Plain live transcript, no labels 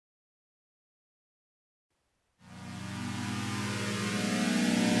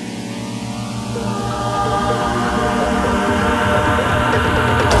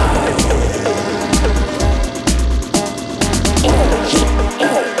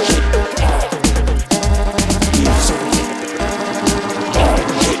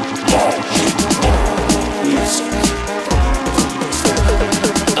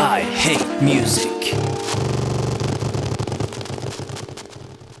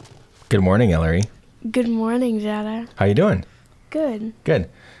Good morning, Ellery. Good morning, Jada. How you doing? Good. Good.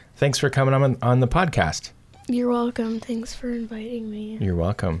 Thanks for coming on the podcast. You're welcome. Thanks for inviting me. You're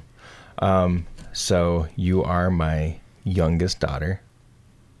welcome. So you are my youngest daughter.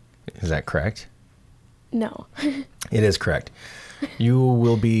 Is that correct? No. It is correct. You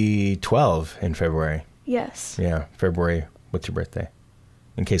will be 12 in February. Yes. Yeah, February. What's your birthday?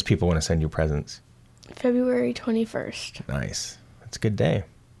 In case people want to send you presents. February 21st. Nice. That's a good day.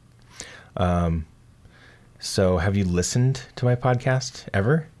 So have you listened to my podcast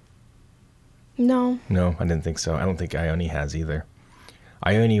ever? No. No, I didn't think so. I don't think Ione has either.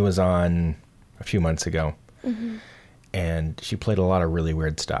 Ione was on a few months ago, and she played a lot of really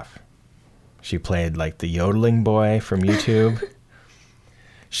weird stuff. She played like the yodeling boy from YouTube.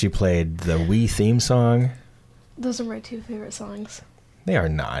 She played the Wii theme song. Those are my two favorite songs. They are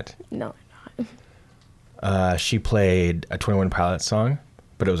not. No, I'm not. She played a 21 Pilots song,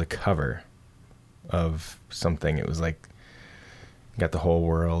 but it was a cover of something. It was like, got the whole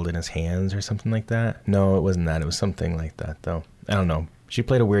world in his hands or something like that. No, it wasn't that. It was something like that, though. I don't know. She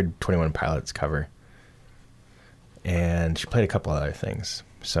played a weird 21 Pilots cover. And she played a couple other things.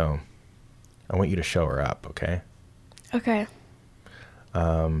 So I want you to show her up, okay? Okay.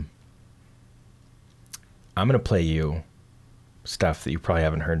 I'm going to play you stuff that you probably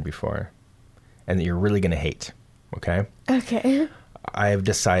haven't heard before and that you're really going to hate, okay? Okay. I have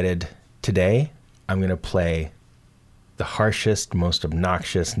decided today I'm going to play the harshest, most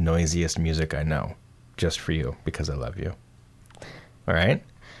obnoxious, noisiest music I know just for you because I love you. All right?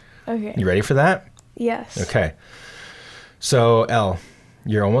 Okay. You ready for that? Yes. Okay. So, Elle,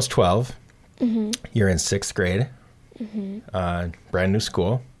 you're almost 12. Mm-hmm. You're in 6th grade. Mm-hmm. Brand new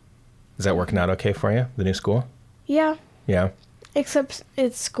school. Is that working out okay for you, the new school? Yeah. Yeah. Except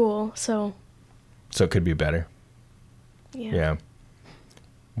it's school, so. So it could be better. Yeah. Yeah.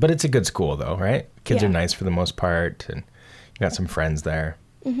 But it's a good school, though, right? Kids Yeah. are nice for the most part, and you got some friends there.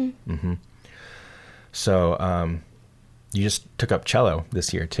 Mm-hmm. Mm-hmm. So, you just took up cello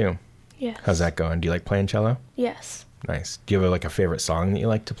this year, too. Yes. How's that going? Do you like playing cello? Yes. Nice. Do you have, like, a favorite song that you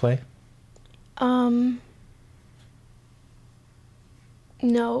like to play?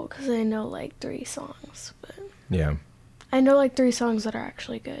 No, because I know like 3 songs, but Yeah. I know like 3 songs that are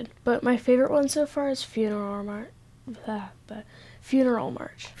actually good. But my favorite one so far is Funeral March. Funeral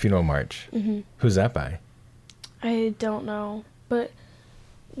March. Funeral March. Mm-hmm. Who's that by? I don't know, but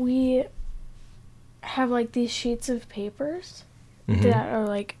we have like these sheets of papers Mhm. that are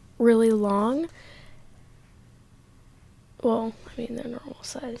like really long. Well, I mean, they're normal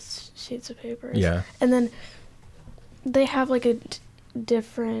size sheets of papers. Yeah. And then they have like a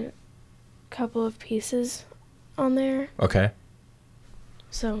different couple of pieces on there. Okay.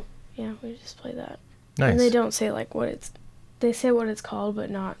 So, yeah, we just play that. Nice. And they don't say like they say what it's called,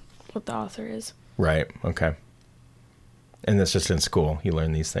 but not what the author is. Right. Okay. And that's just in school. You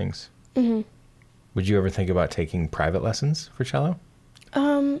learn these things. Mm-hmm. Would you ever think about taking private lessons for cello?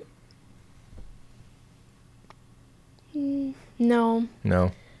 No.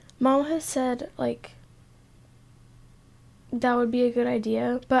 No. Mom has said, like, that would be a good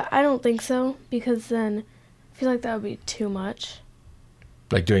idea, but I don't think so, because then I feel like that would be too much.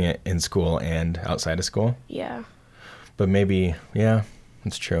 Like doing it in school and outside of school? Yeah. But maybe, yeah,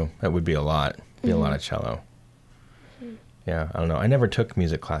 that's true. That would be a lot. Be a lot of cello. Yeah, I don't know. I never took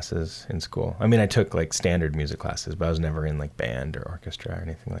music classes in school. I mean, I took like standard music classes, but I was never in like band or orchestra or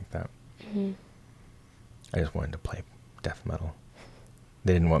anything like that. Mm-hmm. I just wanted to play death metal.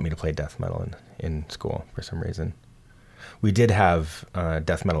 They didn't want me to play death metal in school for some reason. We did have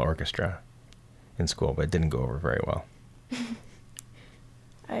death metal orchestra in school, but it didn't go over very well.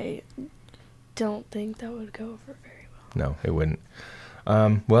 I don't think that would go over very well. No, it wouldn't.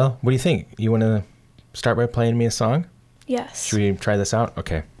 Well, what do you think? You want to start by playing me a song? Yes. Should we try this out?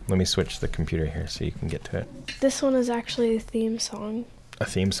 Okay, let me switch the computer here so you can get to it. This one is actually a theme song. A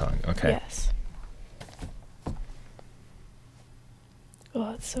theme song, okay. Yes.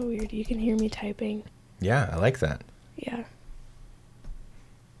 Oh, it's so weird. You can hear me typing. Yeah, I like that. Yeah.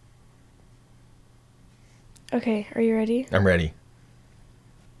 Okay, are you ready? I'm ready.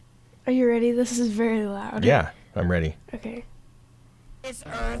 Are you ready? This is very loud. Yeah, I'm ready. Okay. It's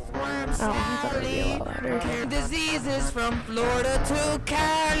earthworms, Oh, I thought it would be a lot louder. carrying diseases from Florida to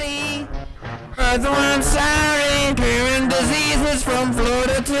Cali. Earthworm siren, carrying diseases from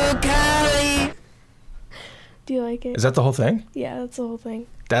Florida to Cali. Do you like it? Is that the whole thing? Yeah, that's the whole thing.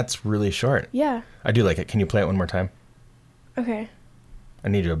 That's really short. Yeah. I do like it. Can you play it one more time? Okay. I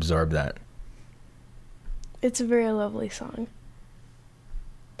need to absorb that. It's a very lovely song.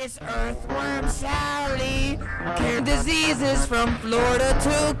 It's Earthworm Sally, curing diseases from Florida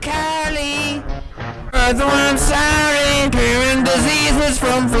to Cali. Earthworm Sally, curing diseases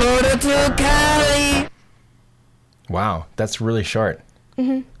from Florida to Cali. Wow, that's really short.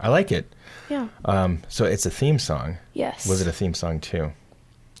 Mm-hmm. I like it. Yeah. So it's a theme song. Yes. Was it a theme song too?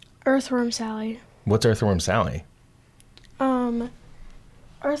 Earthworm Sally. What's Earthworm Sally?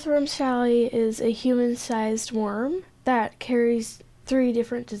 Earthworm Sally is a human-sized worm that carries 3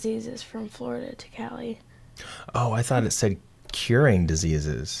 different diseases from Florida to Cali. Oh, I thought it said curing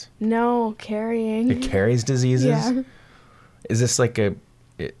diseases. No, carrying. It carries diseases? Yeah. Is this like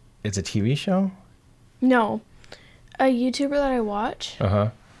it's a TV show? No. A YouTuber that I watch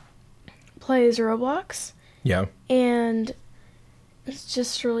Uh-huh. plays Roblox, Yeah. and it's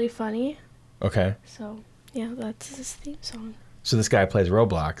just really funny. Okay. So, yeah, that's his theme song. So this guy plays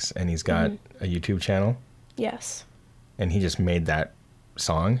Roblox and he's got Mm-hmm. a YouTube channel Yes. and he just made that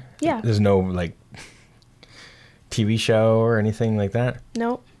song? Yeah. There's no like TV show or anything like that?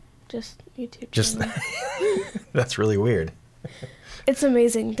 Nope. Just YouTube Just channel. That's really weird. It's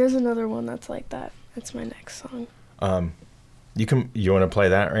amazing. There's another one that's like that. That's my next song. You want to play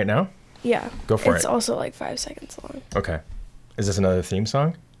that right now? Yeah. Go for It's it. also like 5 seconds long. Okay. Is this another theme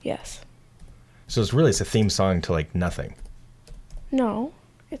song? Yes. So it's a theme song to like nothing. No.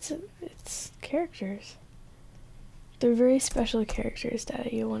 It's characters. They're very special characters,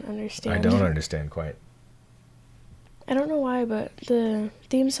 Daddy. You won't understand. I don't understand quite. I don't know why, but the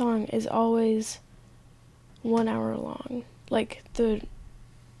theme song is always 1 hour long. Like the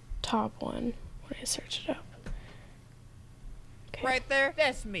top one when I search it up. Okay. Right there,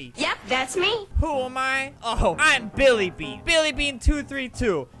 that's me. Yep, that's me. Who am I? Oh, I'm Billy Bean. Billy Bean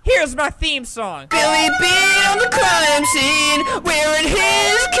 232. Here's my theme song. Billy Bean on the crime scene, wearing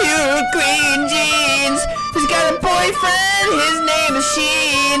his cute green jeans. He's got a boyfriend, his name is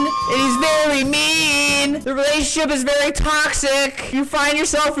Sheen, and he's very mean. The relationship is very toxic. You find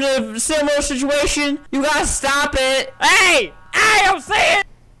yourself in a similar situation, you gotta stop it. Hey! I'm saying!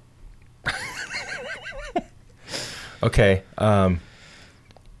 Okay.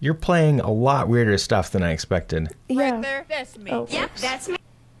 You're playing a lot weirder stuff than I expected. Yeah. Right there, that's me. Oh, Yep, oops. that's me.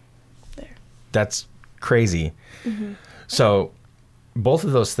 There. That's crazy. So both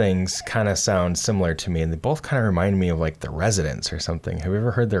of those things kind of sound similar to me, and they both kind of remind me of like The Residents or something. Have you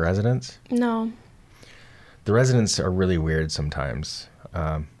ever heard The Residents? No. The Residents are really weird sometimes.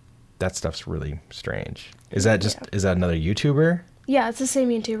 That stuff's really strange. Is that another YouTuber? Yeah, it's the same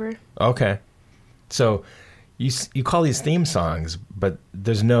YouTuber. Okay. So you call these theme songs, but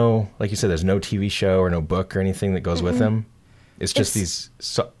there's no, like you said, there's no TV show or no book or anything that goes with them. It's just these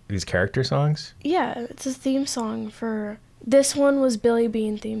character songs. Yeah, it's a theme song for... This one was Billy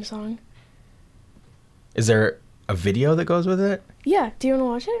Bean theme song. Is there a video that goes with it? Yeah, do you want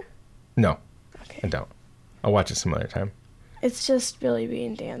to watch it? No, I Okay. don't. I'll watch it some other time. It's just Billy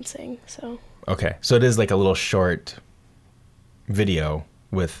Bean dancing, so... Okay, so it is like a little short video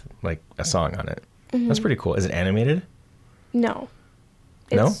with like a song on it. That's pretty cool. Is it animated? No.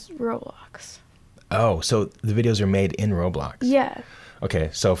 No? It's Roblox. Oh, so the videos are made in Roblox. Yeah. Okay,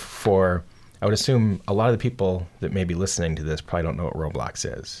 so I would assume a lot of the people that may be listening to this probably don't know what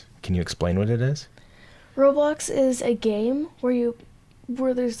Roblox is. Can you explain what it is? Roblox is a game where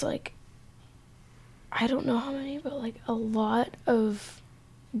there's like, I don't know how many, but like a lot of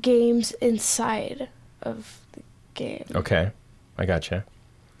games inside of the game. Okay, I gotcha.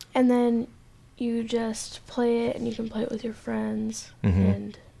 And then you just play it, and you can play it with your friends, Mhm.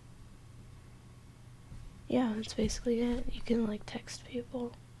 and yeah, that's basically it. You can like text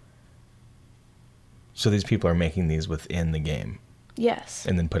people. So these people are making these within the game Yes.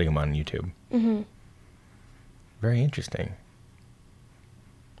 and then putting them on YouTube. Mm-hmm. Very interesting.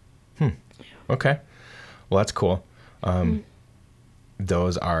 Okay. Well, that's cool.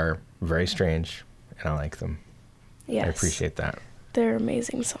 Those are very strange, and I like them. Yes. I appreciate that. They're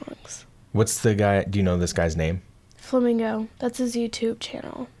amazing songs. What's the guy? Do you know this guy's name? Flamingo. That's his YouTube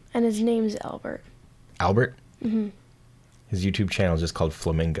channel, and his name's Albert. Albert? Mm-hmm. His YouTube channel is just called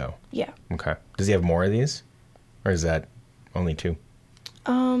Flamingo. Yeah. Okay. Does he have more of these? Or is that only 2?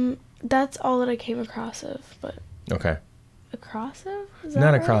 That's all that I came across of, but Okay. across of? Is that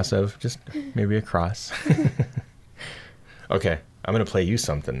Not right? a cross of, just maybe a cross. Okay. I'm going to play you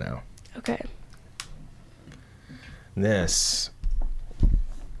something now. Okay. This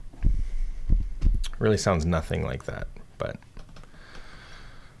really sounds nothing like that, but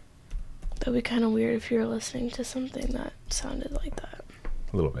That'd be kind of weird if you were listening to something that sounded like that.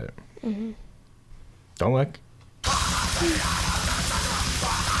 a little bit. Mm-hmm. Don't look.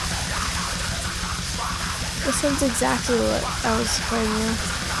 This one's exactly what I was playing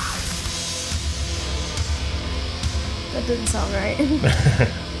with. That didn't sound right.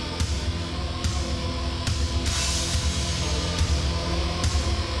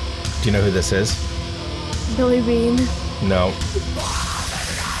 Do you know who this is? Billy Bean. No.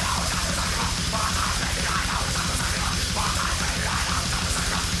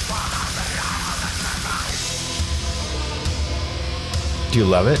 Do you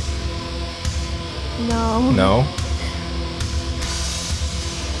love it? No. No?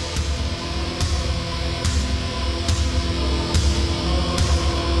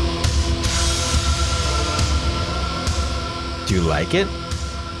 Do you like it?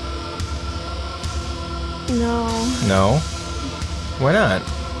 No. No? Why not?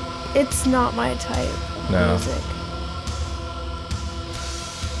 It's not my type of No. music.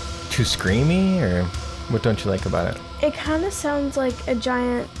 Too screamy, or what don't you like about it? It kind of sounds like a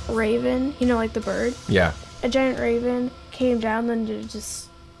giant raven, you know, like the bird. Yeah. A giant raven came down and just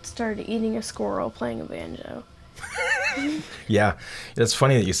started eating a squirrel playing a banjo. Yeah. It's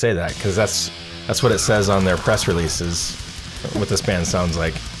funny that you say that, because that's what it says on their press releases, what this band sounds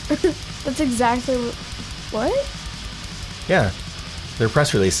like. That's exactly what? Yeah. Their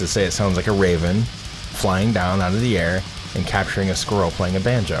press releases say it sounds like a raven flying down out of the air and capturing a squirrel playing a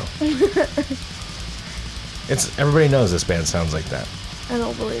banjo. Everybody knows this band sounds like that. I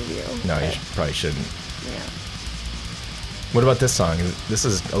don't believe you. No, but you probably shouldn't. yeah. What about this song? This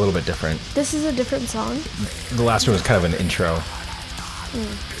is a little bit different. This is a different song? The last one was kind of an intro.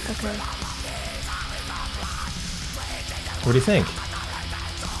 Okay. What do you think?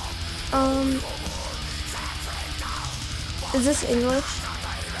 Is this English?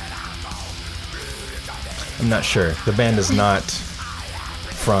 I'm not sure. The band is not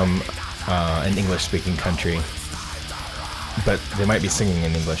from an English-speaking country, but they might be singing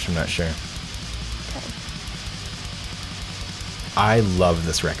in English. I'm not sure. Okay. I love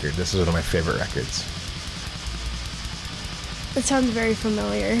this record. This is one of my favorite records. It sounds very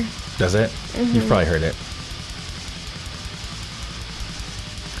familiar. Does it? You've probably heard it.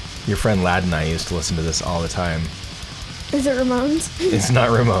 Your friend Lad and I used to listen to this all the time. Is it Ramones? It's not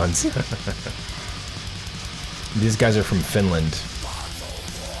Ramones. These guys are from Finland.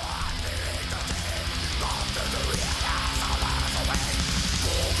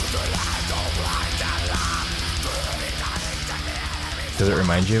 Does it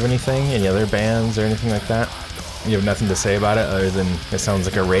remind you of anything? Any other bands or anything like that? You have nothing to say about it other than it sounds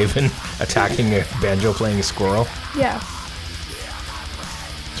like a raven attacking a banjo-playing squirrel? Yeah.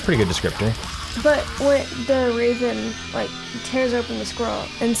 It's a pretty good descriptor. But when the raven, tears open the squirrel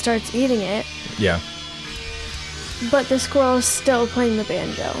and starts eating it, Yeah. but the squirrel is still playing the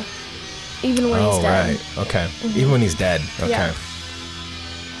banjo, even when he's dead. Right. Okay. Even when he's dead. Okay. Yeah.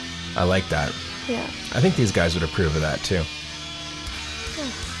 I like that. Yeah. I think these guys would approve of that too. Yeah,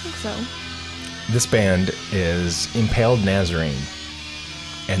 I think so. This band is Impaled Nazarene,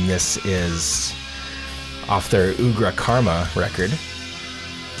 and this is off their Ugra Karma record.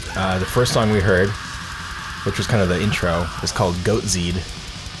 The first song we heard, which was kind of the intro, is called Goat Zeed,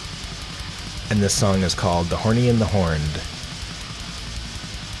 and this song is called The Horny and the Horned.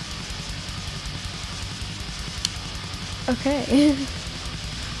 Okay.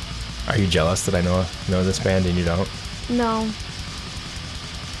 Are you jealous that I know this band and you don't? No.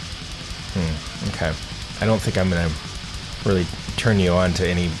 Okay. I don't think I'm gonna really turn you on to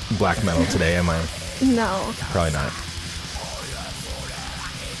any black metal today, am I? No. Probably not.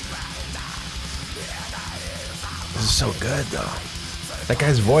 This is so good, though. That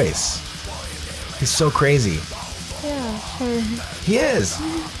guy's voice. He's so crazy. Yeah, sure. He is.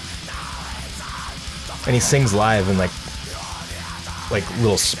 And he sings live in like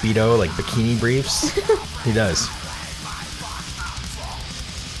little Speedo, like bikini briefs. He does.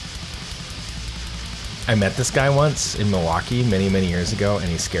 I met this guy once in Milwaukee many, many years ago, and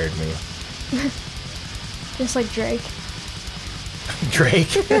he scared me. Just like Drake.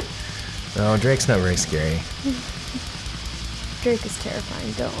 Drake? No, Drake's not very scary. Drake is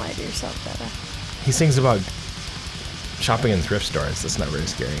terrifying. Don't lie to yourself, Bella. He sings about shopping in thrift stores. That's not very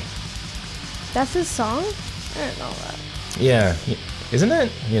scary. That's his song? I didn't know that. Yeah, isn't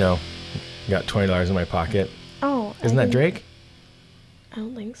it? Got $20 in my pocket. Oh. Isn't that Drake? I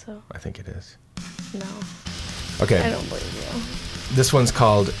don't think so. I think it is. No. Okay. I don't believe you. This one's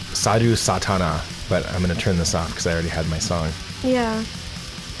called Sadhu Satana, but I'm going to turn this off because I already had my song. Yeah.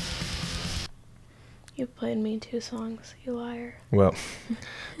 You played me 2 songs, you liar. Well,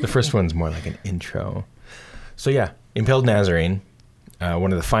 the first one's more like an intro. So yeah, Impaled Nazarene,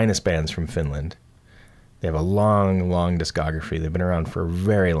 one of the finest bands from Finland. They have a long, long discography. They've been around for a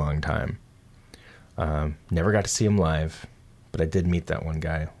very long time. Never got to see them live, but I did meet that one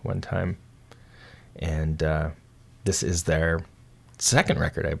guy one time. And This is their second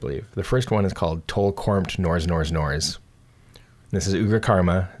record, I believe. The first one is called Tolkormt Nors Nors Nors. This is Ugra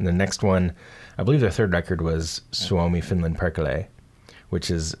Karma, and the next one, I believe their third record was Suomi Finland Perkele, which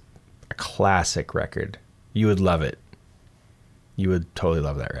is a classic record. You would love it. You would totally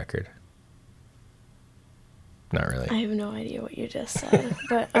love that record. Not really. I have no idea what you just said,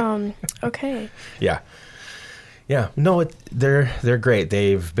 but okay. Yeah. No, they're great.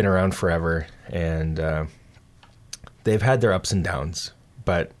 They've been around forever, and they've had their ups and downs,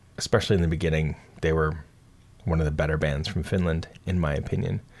 but especially in the beginning, they were one of the better bands from Finland, in my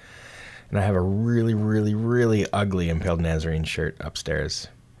opinion. And I have a really, really, really ugly Impaled Nazarene shirt upstairs,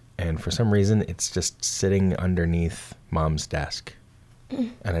 and for some reason, it's just sitting underneath Mom's desk,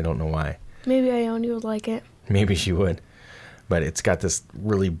 and I don't know why. Maybe Ione would like it. Maybe she would, but it's got this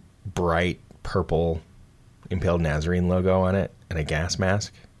really bright purple Impaled Nazarene logo on it and a gas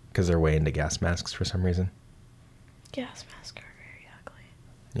mask, because they're way into gas masks for some reason. Gas masks are very ugly.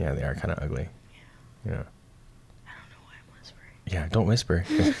 Yeah, they are kind of ugly. Yeah. I don't know why I'm whispering. Yeah, don't whisper.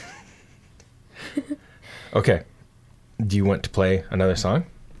 Okay. Do you want to play another song?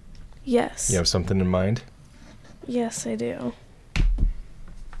 Yes. You have something in mind? Yes, I do.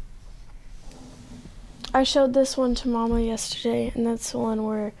 I showed this one to Mama yesterday, and that's the one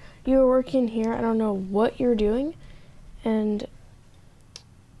where you were working here. I don't know what you're doing, and...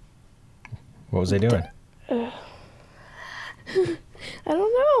 What was I doing? I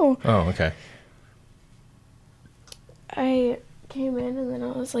don't know. Oh, okay. I came in, and then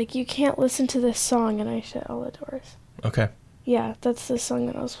I was like, you can't listen to this song, and I shut all the doors. Okay. Yeah, that's the song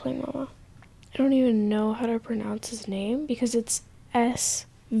that I was playing, Mama. I don't even know how to pronounce his name, because it's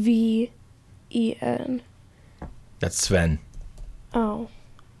S-V... E-N. That's Sven. Oh.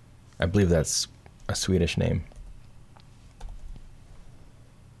 I believe that's a Swedish name.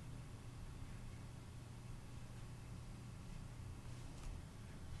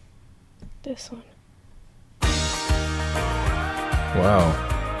 This one. Wow.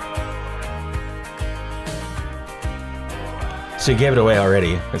 So you gave it away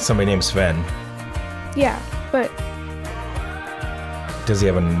already. It's somebody named Sven. Yeah, but... Does he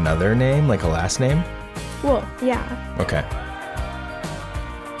have another name, like a last name? Well, yeah. Okay.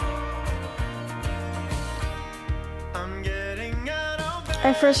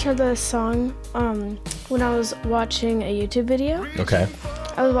 I first heard this song when I was watching a YouTube video. Okay.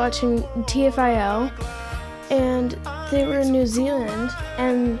 I was watching TFIL, and they were in New Zealand,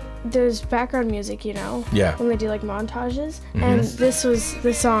 and there's background music, you know? Yeah. When they do, like, montages. Mm-hmm. And this was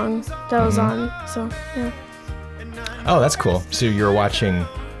the song that was on, so, yeah. Oh, that's cool. So you were watching,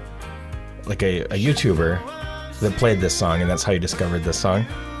 like, a YouTuber that played this song, and that's how you discovered this song?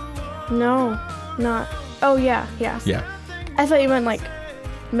 No, not... Oh, yeah. Yeah. I thought you meant, like,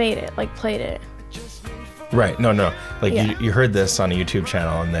 made it, like, played it. Right. No. Like, Yeah. you heard this on a YouTube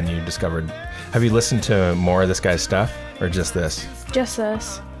channel, and then you discovered... Have you listened to more of this guy's stuff, or just this? Just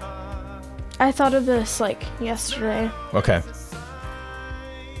this. I thought of this, like, yesterday. Okay.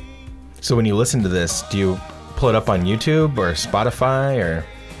 So when you listen to this, do you pull it up on YouTube or Spotify, or...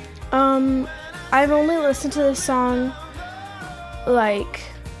 I've only listened to this song, like...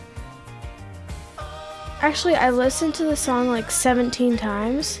 Actually, I listened to the song, like, 17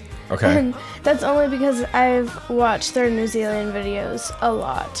 times. Okay. And that's only because I've watched their New Zealand videos a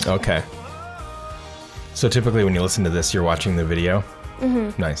lot. Okay. So typically when you listen to this, you're watching the video?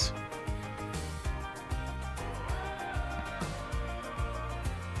 Mm-hmm. Nice.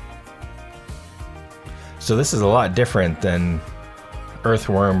 So this is a lot different than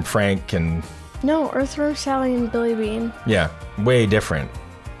Earthworm, Frank, and... No, Earthworm, Sally, and Billy Bean. Yeah, way different.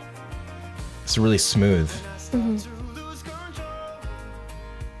 It's really smooth. Mm-hmm.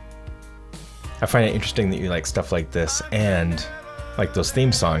 I find it interesting that you like stuff like this and like those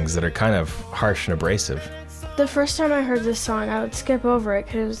theme songs that are kind of harsh and abrasive. The first time I heard this song, I would skip over it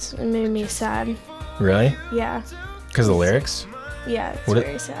because it made me sad. Really? Yeah. Because of the lyrics? Yeah, it's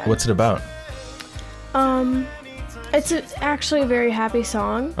very sad. What's it about? It's actually a very happy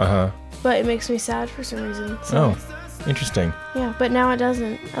song. Uh-huh. But it makes me sad for some reason. So. Oh, interesting. Yeah, but now it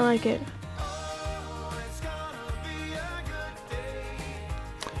doesn't. I like it.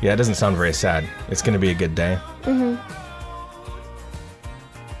 Yeah, it doesn't sound very sad. It's going to be a good day. Mm-hmm.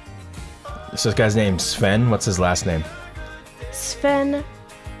 So this guy's name's Sven. What's his last name? Sven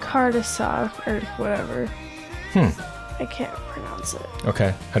Kardasov, or whatever. I can't pronounce it.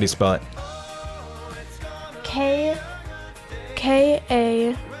 Okay. How do you spell it? Kartossa.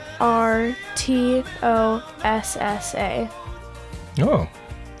 Oh.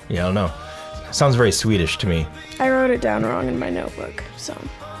 Yeah, I don't know. Sounds very Swedish to me. I wrote it down wrong in my notebook, so.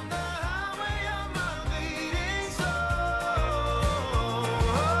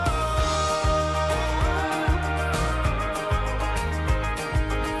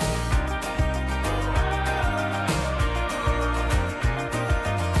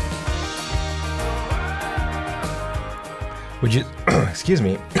 Would you, excuse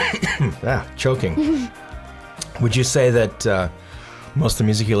me, choking. Would you say that most of the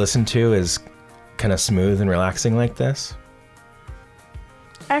music you listen to is kind of smooth and relaxing like this?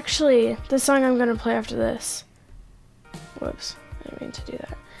 Actually, the song I'm going to play after this, whoops, I didn't mean to do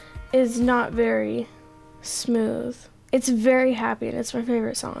that, is not very smooth. It's very happy and it's my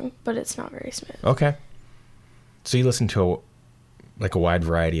favorite song, but it's not very smooth. Okay. So you listen to a wide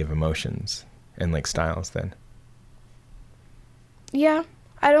variety of emotions and like styles then? Yeah,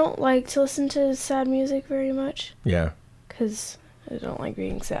 I don't like to listen to sad music very much. Yeah. Because I don't like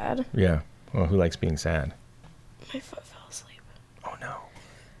being sad. Yeah. Well, who likes being sad? My foot fell asleep. Oh no.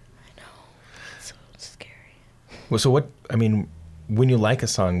 I know. It's so scary. Well, so when you like a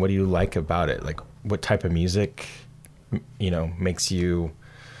song, what do you like about it? Like, what type of music, makes you,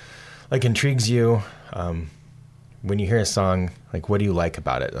 intrigues you? When you hear a song, what do you like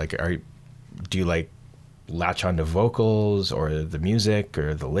about it? Do you latch onto vocals or the music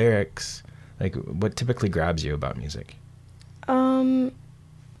or the lyrics? What typically grabs you about music? I'm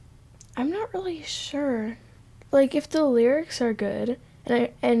not really sure. If the lyrics are good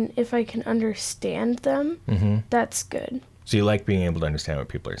and if I can understand them, Mm-hmm. that's good. So you like being able to understand what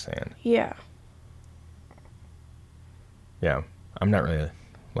people are saying? Yeah. Yeah. I'm not really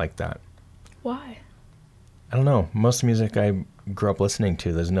like that. Why? I don't know. Most music I grew up listening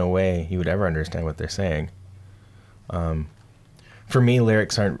to, there's no way you would ever understand what they're saying. For me,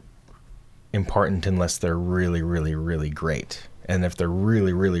 lyrics aren't important unless they're really, really, really great. And if they're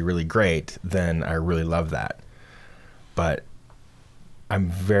really, really, really great, then I really love that. But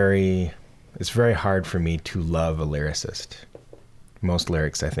it's very hard for me to love a lyricist. Most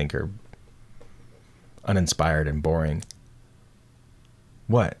lyrics, I think, are uninspired and boring.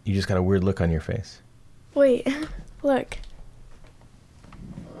 What? You just got a weird look on your face. Wait, look.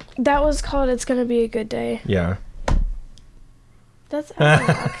 That was called It's Gonna Be a Good Day. Yeah. That's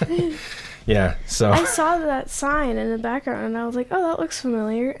Agalock. Yeah, so... I saw that sign in the background and I was like, oh, that looks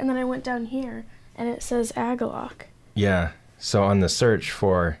familiar. And then I went down here and it says Agalock. Yeah, so on the search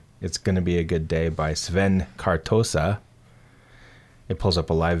for It's Gonna Be a Good Day by Sven Kartosa, it pulls up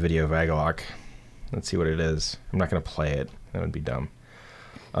a live video of Agalock. Let's see what it is. I'm not going to play it. That would be dumb.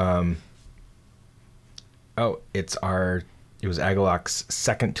 It was Agalock's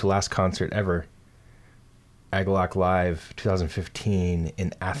second to last concert ever. Agalock Live 2015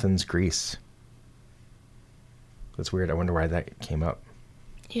 in Athens, Greece. That's weird. I wonder why that came up.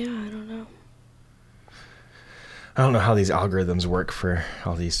 Yeah, I don't know. I don't know how these algorithms work for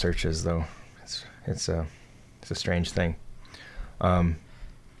all these searches, though. It's a strange thing.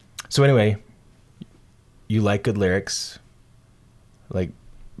 So anyway, you like good lyrics.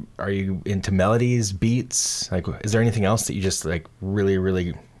 Are you into melodies, beats? Is there anything else that you just really,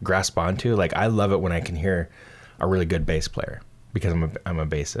 really grasp onto? I love it when I can hear a really good bass player because I'm a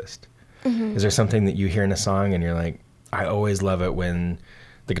bassist. Mm-hmm. Is there something that you hear in a song and you're like, I always love it when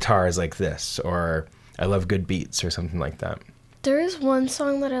the guitar is like this, or I love good beats or something like that? There is one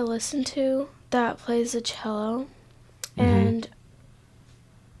song that I listen to that plays a cello, mm-hmm. and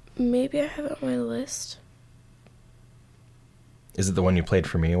maybe I have it on my list. Is it the one you played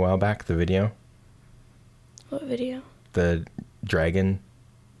for me a while back, the video? What video? The dragon.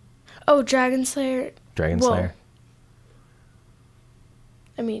 Oh, Dragon Slayer. Slayer.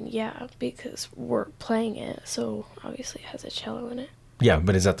 I mean, yeah, because we're playing it, so obviously it has a cello in it. Yeah,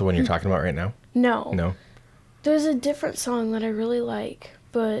 but is that the one you're talking about right now? No. No? There's a different song that I really like,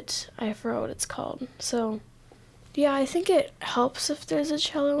 but I forgot what it's called. So, yeah, I think it helps if there's a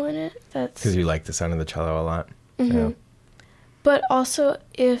cello in it. That's because you like the sound of the cello a lot. Mm-hmm. Yeah. But also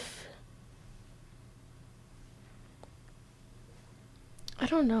if... I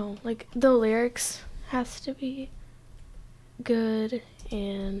don't know, the lyrics has to be good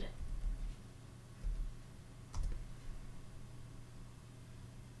and...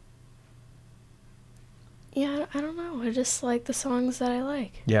 Yeah, I don't know. I just like the songs that I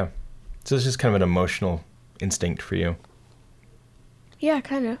like. Yeah. So it's just kind of an emotional instinct for you. Yeah,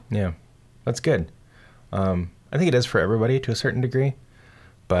 kind of. Yeah. That's good. I think it is for everybody to a certain degree,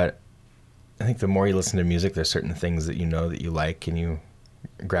 but I think the more you listen to music, there's certain things that you know that you like and you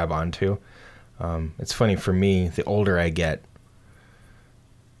grab onto. It's funny for me, the older I get,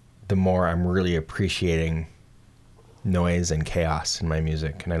 the more I'm really appreciating noise and chaos in my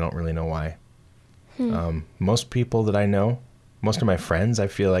music, and I don't really know why. Most people that I know, most of my friends, I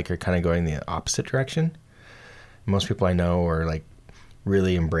feel like are kind of going the opposite direction. Most people I know are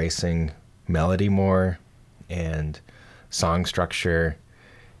really embracing melody more and song structure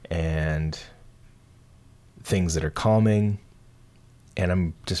and things that are calming, and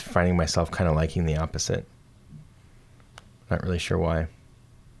I'm just finding myself kind of liking the opposite. Not really sure why.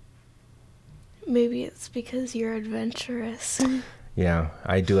 Maybe it's because you're adventurous. Yeah,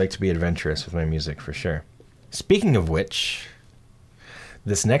 I do like to be adventurous with my music for sure. Speaking of which,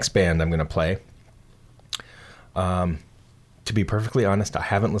 this next band I'm going to play, to be perfectly honest, I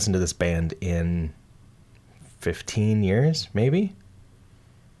haven't listened to this band in 15 years, maybe?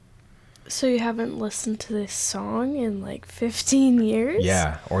 So you haven't listened to this song in like 15 years?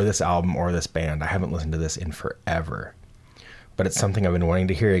 Yeah, or this album or this band. I haven't listened to this in forever. But it's something I've been wanting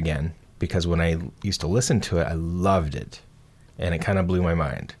to hear again because when I used to listen to it, I loved it. And it kind of blew my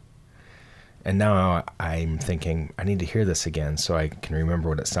mind. And now I'm thinking, I need to hear this again so I can remember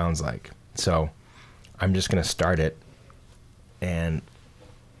what it sounds like. So I'm just going to start it and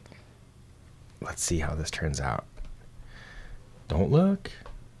let's see how this turns out. Don't look.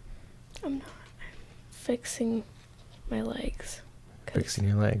 I'm not. I'm fixing my legs. Fixing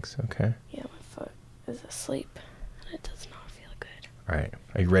your legs, okay. Yeah, my foot is asleep and it does not feel good. All right.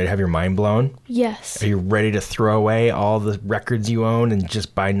 Are you ready to have your mind blown? Yes. Are you ready to throw away all the records you own and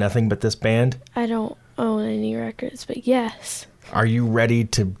just buy nothing but this band? I don't own any records, but yes. Are you ready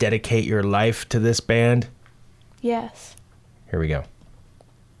to dedicate your life to this band? Yes. Here we go.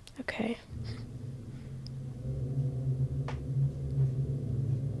 Okay.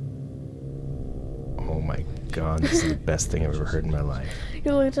 Oh my God, this is the best thing I've ever heard in my life.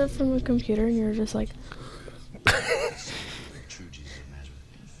 You looked up from the computer and you were just like... True Jesus of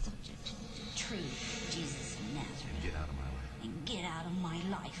Nazareth. True Jesus of Nazareth. Get out of my life. And get out of my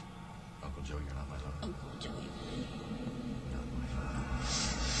life. Uncle Joe, you're not my lover. Uncle Joey. Not my father.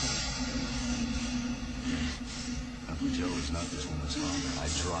 Uncle Joe is not this woman's father. I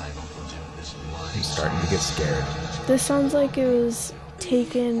drive Uncle Joe. This is mine. I'm starting to get scared. This sounds like it was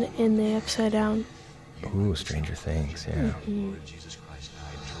taken in the Upside Down. Ooh, Stranger Things, yeah. Jesus Christ,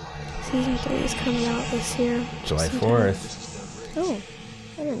 I drive. Season 3 is coming out this year. July sometime. 4th. Oh,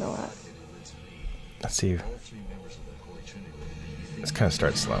 I didn't know that. Let's see. Let's kind of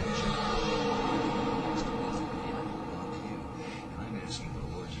start slow. I'm asking the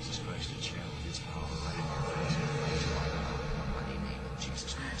Lord Jesus Christ to channel his power right in your face. In the mighty name of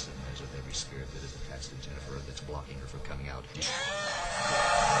Jesus Christ of Nazareth, every spirit that is attached to Jennifer that's blocking her from coming out.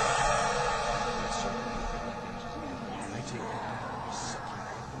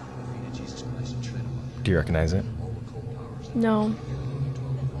 Do you recognize it? No.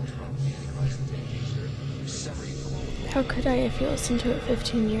 How could I if you listened to it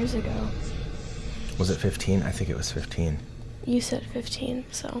 15 years ago? Was it 15? I think it was 15. You said 15,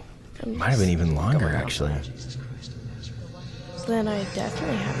 so... Might have been even longer, actually. Then I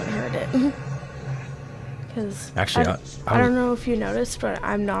definitely haven't heard it. Because Actually, I don't know if you noticed, but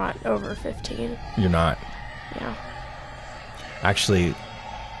I'm not over 15. You're not. Yeah. Actually,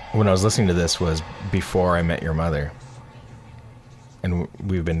 when I was listening to this was before I met your mother. And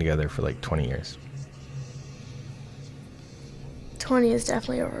we've been together for like 20 years. 20 is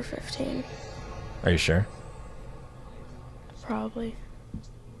definitely over 15. Are you sure? Probably.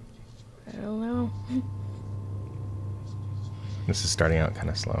 I don't know. This is starting out kind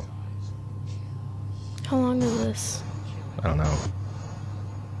of slow. How long is this? I don't know.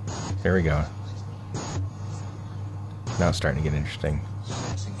 Here we go. Now it's starting to get interesting.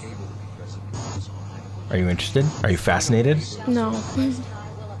 Are you interested? Are you fascinated? No.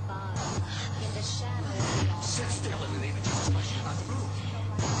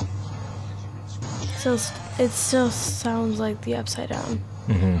 So it still sounds like the Upside Down.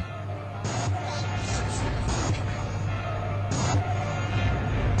 Mm-hmm.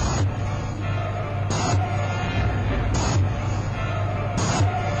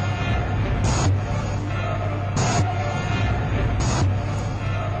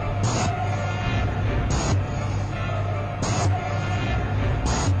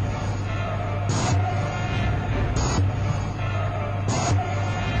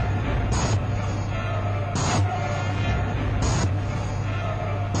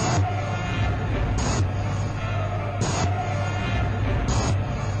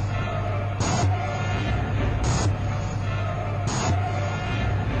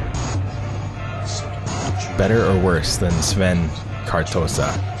 Better or worse than Sven Kartosa?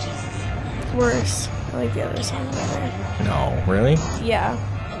 Worse. I like the other song better. No, really? Yeah.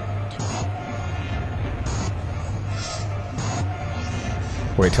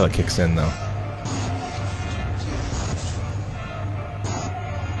 Wait till it kicks in, though.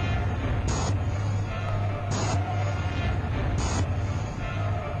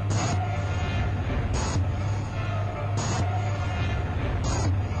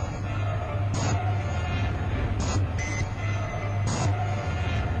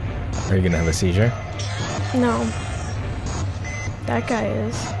 Are you gonna have a seizure? No. That guy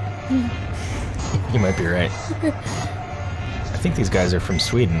is. You might be right. I think these guys are from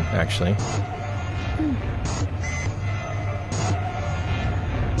Sweden, actually.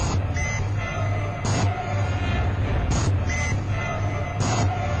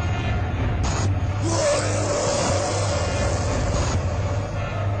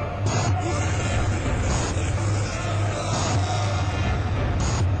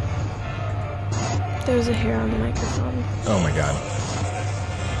 There's a hair on the microphone. Oh my god.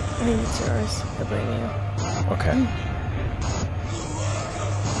 I think it's yours. I blame you. Okay.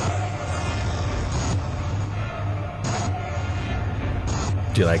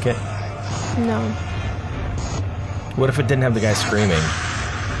 Do you like it? No. What if it didn't have the guy screaming?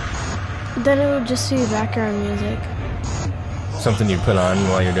 Then it would just be background music. Something you'd put on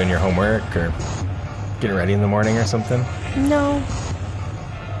while you're doing your homework or getting ready in the morning or something? No.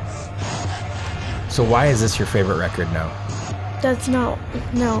 So why is this your favorite record now? That's not.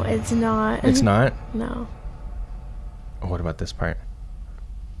 No, it's not. It's not? No. Oh, what about this part?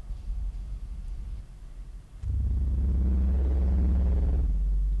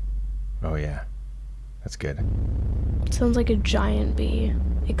 Oh yeah. That's good. Sounds like a giant bee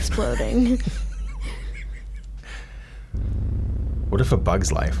exploding. What if A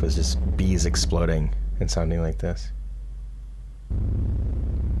Bug's Life was just bees exploding and sounding like this?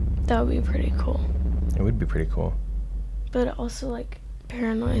 That would be pretty cool. It would be pretty cool. But it also like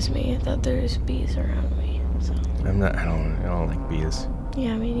paranoids me that there's bees around me. So I don't like bees.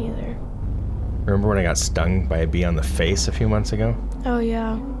 yeah, me neither. Remember when I got stung by a bee on the face a few months ago? Oh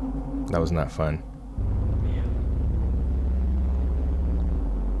yeah. That was not fun.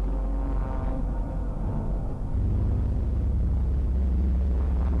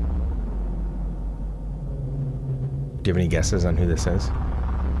 Do you have any guesses on who this is?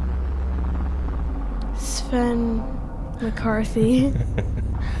 Sven McCarthy.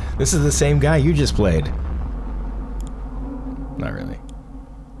 This is the same guy you just played. Not really.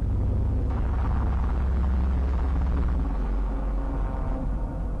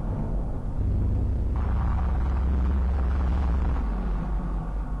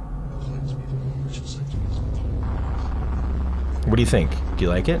 What do you think? Do you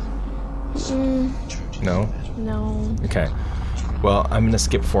like it? No? No. Okay. Well, I'm going to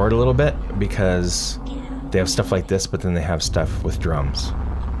skip forward a little bit because they have stuff like this, but then they have stuff with drums.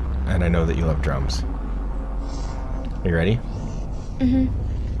 And I know that you love drums. Are you ready?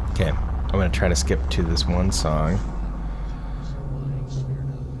 Mm-hmm. Okay. I'm going to try to skip to this one song.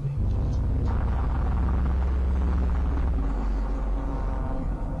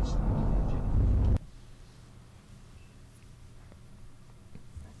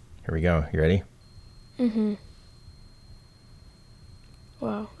 Here we go. You ready? Mm-hmm.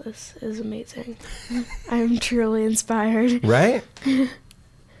 Wow, this is amazing. I'm truly inspired. Right?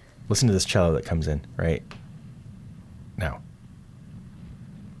 Listen to this cello that comes in right now.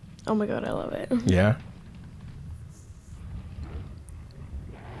 Oh my god, I love it. Yeah?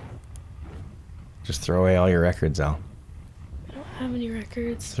 Just throw away all your records, Al. I don't have any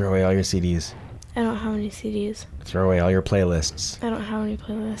records. Throw away all your CDs. I don't have any CDs. Throw away all your playlists. I don't have any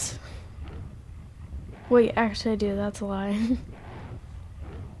playlists. Wait, actually I do. That's a lie.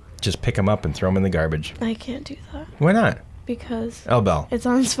 Just pick them up and throw them in the garbage. I can't do that. Why not? Because Elbel, it's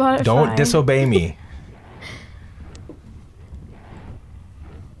on Spotify. don't disobey me.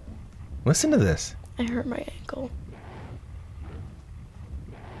 Listen to this. I hurt my ankle.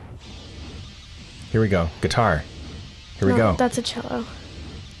 Here we go. Guitar. Here we No, go. That's a cello.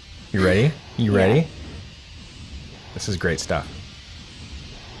 You ready? You ready? Yeah. This is great stuff.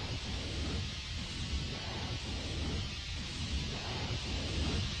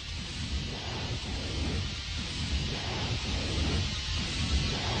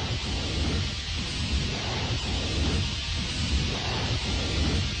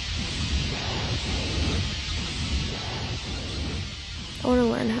 I want to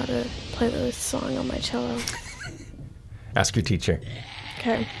learn how to play this song on my cello. Ask your teacher.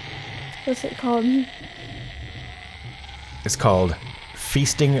 Okay. What's it called? It's called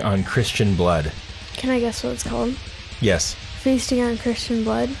Feasting on Christian Blood. Can I guess what it's called? Yes. Feasting on Christian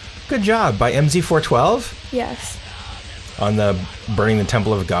Blood? Good job. By MZ412 Yes. on the Burning the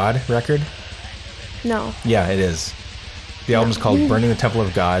Temple of God record. No. Yeah, it is. The album's called Burning the Temple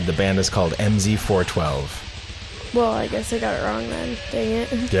of God. The band is called MZ412. Well, I guess I got it wrong then. Dang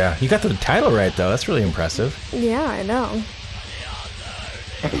it. Yeah, you got the title right though. That's really impressive. Yeah, I know.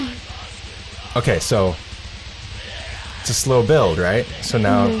 Okay, so it's a slow build, right? So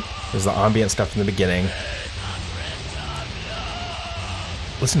now there's the ambient stuff in the beginning.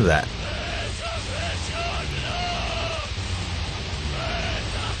 Listen to that.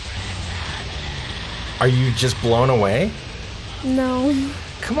 Are you just blown away? No.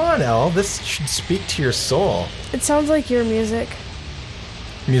 Come on, Elle. This should speak to your soul. It sounds like your music.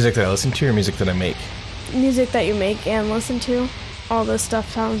 Music that I listen to or music that I make? Music that you make and listen to. All this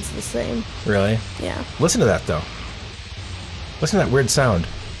stuff sounds the same. Really? Yeah. Listen to that, though. Listen to that weird sound.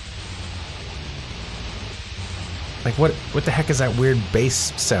 Like, what the heck is that weird bass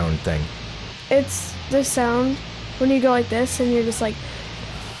sound thing? It's the sound when you go like this and you're just like...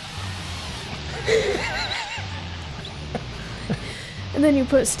 and then you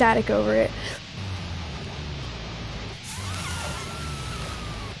put static over it.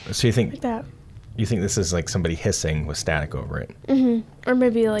 So you think... Like that. You think this is like somebody hissing with static over it? Mm-hmm. Or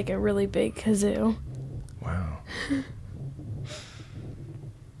maybe like a really big kazoo. Wow.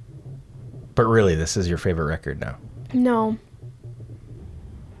 But really, this is your favorite record now? No.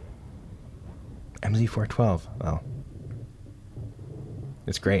 MZ412. Well,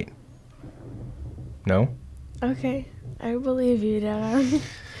 it's great. No? Okay. I believe you, Dad.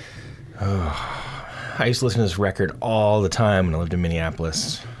 I used to listen to this record all the time when I lived in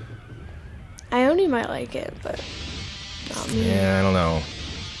Minneapolis. Ione might like it, but not me. Yeah, I don't know.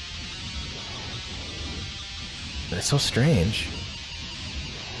 But it's so strange.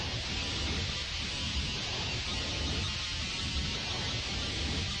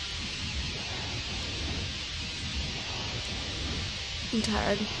 I'm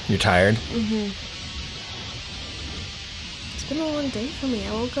tired. You're tired? Mm-hmm. It's been a long day for me.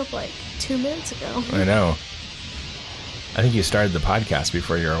 I woke up like 2 minutes ago. I know. I think you started the podcast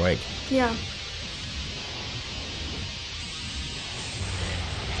before you were awake. Yeah.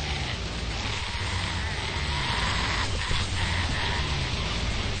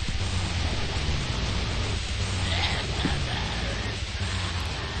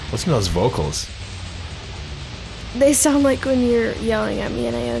 Listen to those vocals. They sound like when you're yelling at me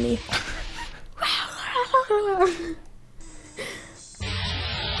and Ione.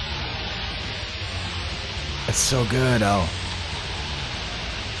 It's so good, Elle.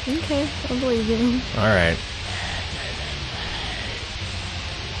 Okay, I believe you. All right.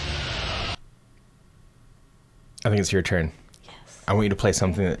 I think it's your turn. Yes. I want you to play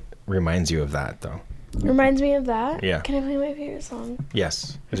something that reminds you of that, though. Reminds me of that? Yeah. Can I play my favorite song?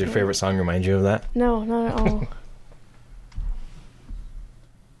 Yes. Does your favorite song remind you of that? No, not at all.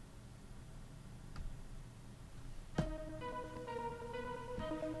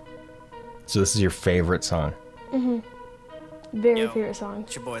 So this is your favorite song? Mm-hmm. Very Yo. favorite song.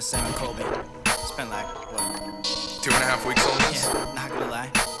 It's your boy Sam Colby. Spent like, what? 2.5 weeks on this? Yeah, not gonna lie.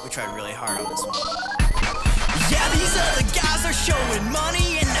 We tried really hard on this one. Yeah, these other guys are showing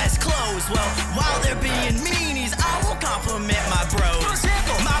money and nice clothes. Well, while they're being meanies, I will compliment my bros.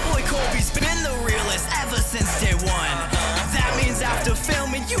 My boy Colby's been the realest ever since day one. That means after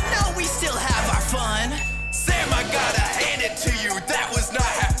filming, you know we still have our fun. Sam, I gotta hand it to you. That was not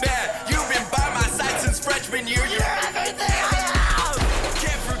half bad. You've been by my side since freshman year. You're everything I love.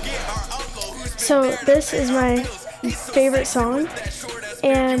 Can't forget our uncle who's been So there to this pay is our my bills. He's so favorite sweet, song, that short ass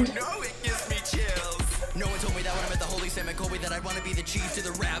and bitch, you know it gives me chills. No one told me that when I met the holy Sam Colby that I'd want to be the cheese to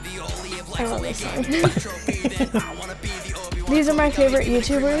the ravioli of I life. love this song. I want to be the Obi-Wan. These are my favorite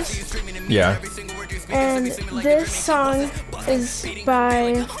YouTubers, Yeah. and this song is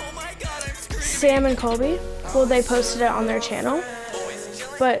by Sam and Colby. Well, they posted it on their channel,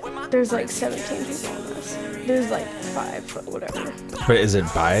 but there's like 17 people on this. There's like 5, but whatever. But is it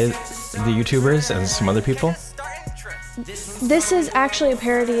by the YouTubers and some other people? This is actually a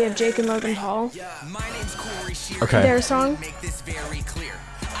parody of Jake and Logan Paul, My name's Corey Shear. Okay. their song. Make this very clear.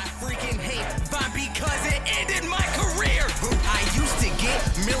 I freaking hate Vine because it ended my career. I used to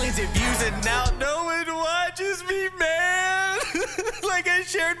get millions of views and now no one watches me, man. Like I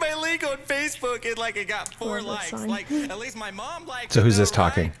shared my link on Facebook and like it got 4 love likes. this song. Like at least my mom liked So who's it, this right?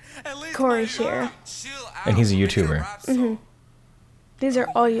 talking? At least Corey my Shear. mom- And he's a YouTuber. Mm-hmm. These are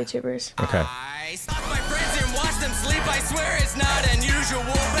all YouTubers. Okay. I stalk my friends and watch them sleep. I swear it's not unusual,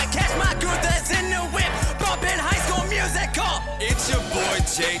 but catch my group that's in the whip, bumping High School Musical. It's your boy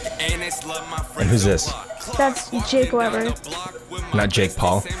Jake, and it's love my friends. And who's this? That's Jake Weber. Not Jake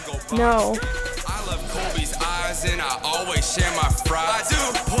Paul? No. I love Colby's eyes, and I always share my fries.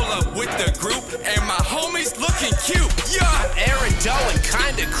 I do pull up with the group, and my homies looking cute. Yeah, Aaron Doe and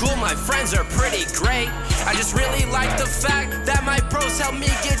kinda cool, my friends are pretty great. I just really like the fact that my bros help me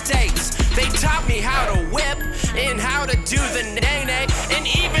get dates. They taught me how to whip and how to do the nay-nay. And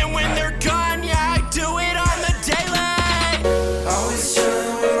even when they're gone, yeah, I do it on the daily. Always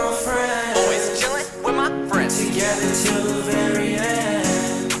chillin' with my friends, Always chilling with my friends. together till the very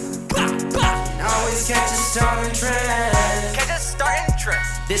end. Bah, bah. Always catch a starting trend. Catch us starting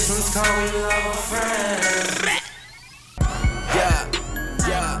trips. This one's called We Love Our Friends. Yeah,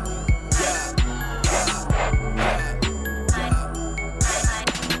 yeah,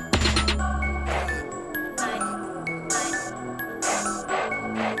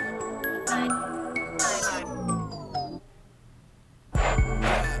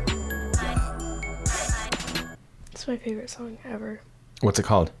 It's my favorite song ever. What's it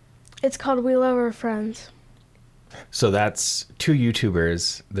called? It's called We Love Our Friends. So that's two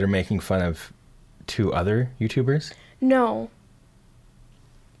YouTubers that are making fun of two other YouTubers? No.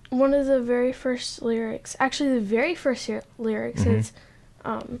 One of the very first lyrics, actually the very first lyrics is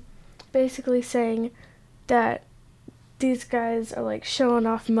basically saying that these guys are like showing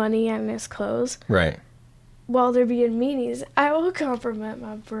off money and his clothes. Right. While they're being meanies, I will compliment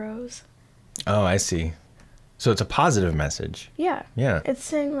my bros. Oh, I see. So it's a positive message. Yeah. Yeah. It's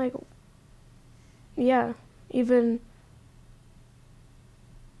saying like, yeah, even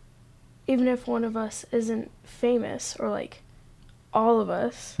if one of us isn't famous or like all of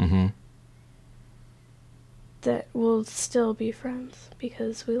us, that we'll still be friends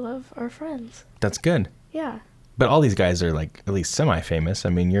because we love our friends. That's good. Yeah. But all these guys are like at least semi-famous. I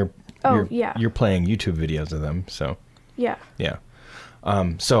mean, you're playing YouTube videos of them, so Yeah. yeah.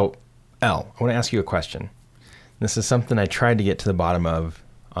 So, Elle, I want to ask you a question. This is something I tried to get to the bottom of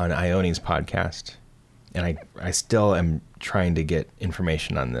on Ione's podcast, and I still am trying to get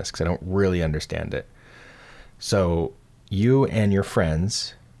information on this because I don't really understand it. So, you and your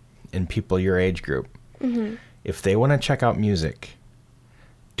friends and people your age group, if they want to check out music,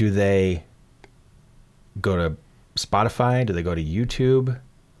 do they go to Spotify? Do they go to YouTube?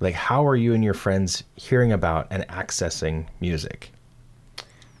 Like, how are you and your friends hearing about and accessing music?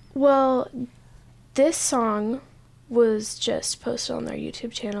 Well, this song was just posted on their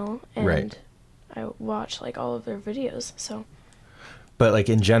YouTube channel, and Right. I watch like all of their videos. So, But like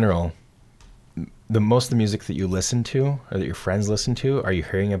in general, most of the music that you listen to or that your friends listen to, are you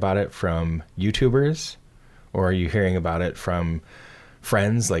hearing about it from YouTubers, or are you hearing about it from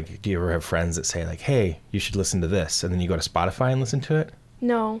friends? Like, do you ever have friends that say like, "Hey, you should listen to this," and then you go to Spotify and listen to it?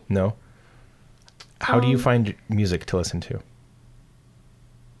 no. No. How do you find music to listen to?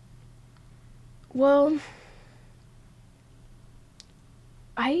 Well,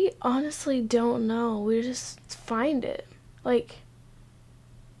 I honestly don't know. We just find it. Like,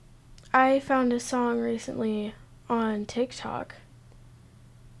 I found a song recently on TikTok.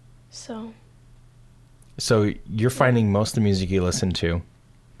 So, So you're finding most of the music you listen to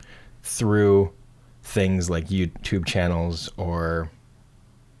through things like YouTube channels or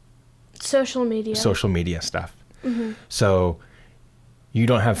social media. social media stuff. So you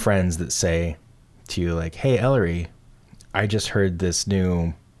don't have friends that say to you like, "Hey, Ellery, I just heard this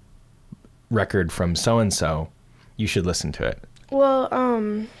new record from so-and-so. You should listen to it." Well,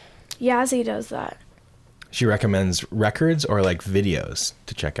 Yazzie does that. She recommends records or like videos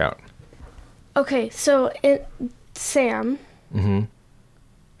to check out. Okay, so Sam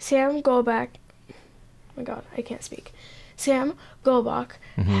Goldbach, oh my god, I can't speak. Sam Goldbach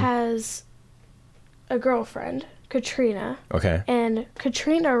has a girlfriend, Katrina, Okay. and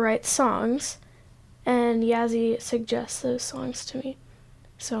Katrina writes songs, and Yazzie suggests those songs to me.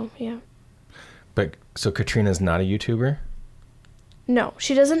 So, yeah. But so Katrina's not a YouTuber? No,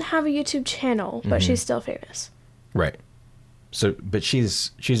 she doesn't have a YouTube channel, but she's still famous. Right. So but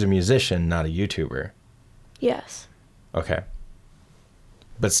she's a musician, not a YouTuber. Yes. Okay.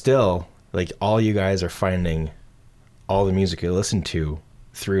 But still, like, all you guys are finding all the music you listen to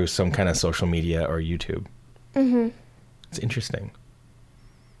through some kind of social media or YouTube. It's interesting.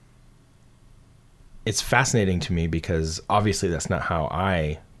 It's fascinating to me because obviously that's not how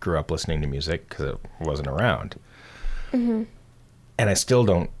I grew up listening to music because it wasn't around. And I still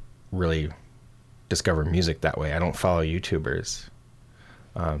don't really discover music that way. I don't follow YouTubers.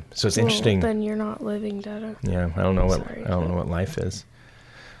 So it's interesting. Then you're not living, Dada. Yeah, I don't know Sorry. what life is.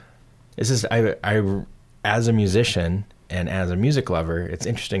 It's just I as a musician and as a music lover, it's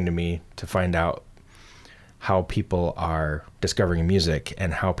interesting to me to find out how people are discovering music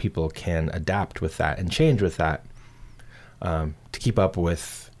and how people can adapt with that and change with that to keep up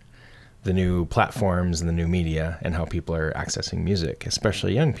with the new platforms and the new media and how people are accessing music,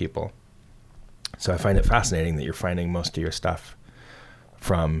 especially young people. So I find it fascinating that you're finding most of your stuff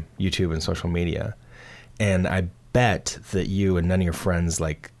from YouTube and social media. And I bet that you and none of your friends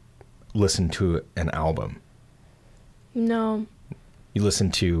like listen to an album. No. You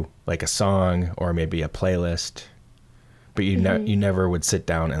listen to like a song or maybe a playlist, but you you never would sit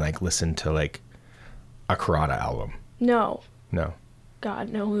down and like listen to like a Karada album. No. No. God,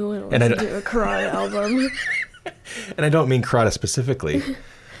 no, we wouldn't And I listen to a Karada album. And I don't mean Karada specifically,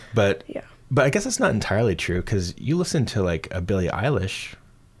 But Yeah. but I guess that's not entirely true because you listen to like a Billie Eilish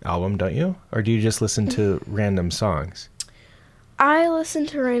album, don't you? Or do you just listen to random songs? I listen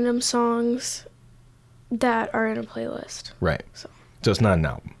to random songs that are in a playlist. Right. So So it's not an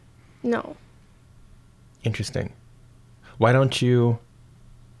album. no. Interesting. Why don't you,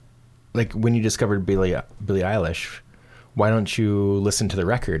 like when you discovered Billie Eilish, why don't you listen to the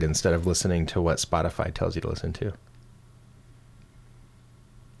record instead of listening to what Spotify tells you to listen to?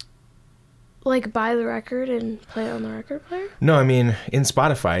 Like buy the record and play it on the record player? No, I mean, in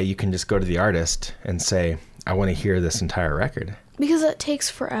Spotify, you can just go to the artist and say, I want to hear this entire record. Because it takes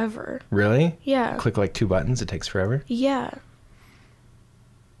forever. Really? Yeah. Click like 2 buttons, it takes forever? Yeah.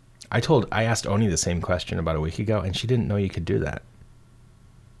 I asked Oni the same question about a week ago, and she didn't know you could do that.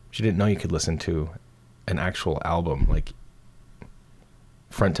 She didn't know you could listen to an actual album, like,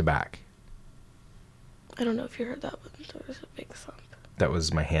 front to back. I don't know if you heard that, but there was a big thump. That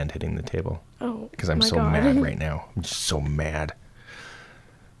was my hand hitting the table. Oh, Because I'm my so God. mad right now. I'm just so mad.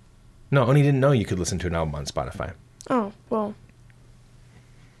 No, Oni didn't know you could listen to an album on Spotify. Oh, well.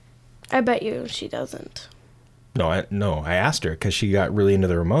 I bet you she doesn't. No, I asked her because she got really into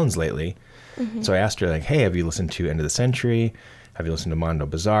the Ramones lately. Mm-hmm. So I asked her, like, hey, have you listened to End of the Century? Have you listened to Mondo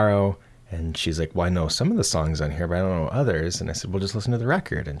Bizarro? And she's like, well, I know some of the songs on here, but I don't know others. And I said, well, just listen to the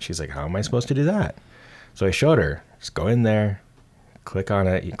record. And she's like, how am I supposed to do that? So I showed her. Just go in there, click on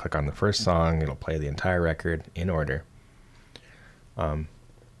it. You click on the first song. It'll play the entire record in order.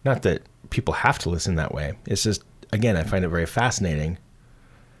 Not that people have to listen that way. It's just, again, I find it very fascinating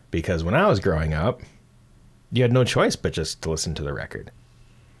because when I was growing up, you had no choice but just to listen to the record.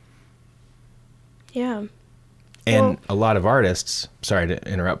 Yeah. And Well- a lot of artists, sorry to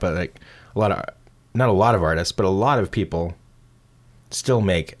interrupt, but like not a lot of artists, but a lot of people still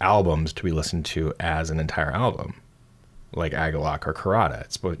make albums to be listened to as an entire album, like Agalloch or Karada.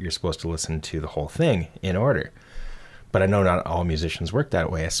 You're supposed to listen to the whole thing in order. But I know not all musicians work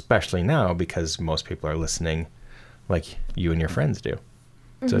that way, especially now because most people are listening like you and your friends do.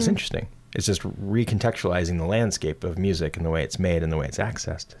 So it's interesting. It's just recontextualizing the landscape of music and the way it's made and the way it's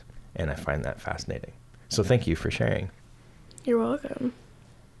accessed. And I find that fascinating. So thank you for sharing. You're welcome.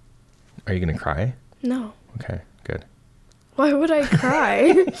 Are you going to cry? No. Okay, good. Why would I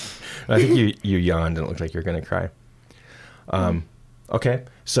cry? I think you yawned and it looked like you're going to cry. Okay,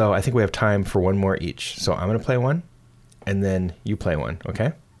 so I think we have time for one more each. So I'm going to play one, and then you play one,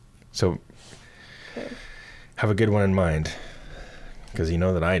 okay? So Okay. have a good one in mind, because you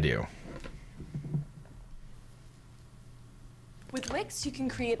know that I do. With Wix, you can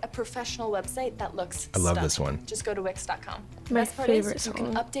create a professional website that looks I love stunning. this one. Just go to Wix.com. The My best part favorite is you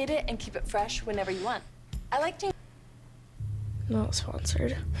can song. update it and keep it fresh whenever you want. I like to Not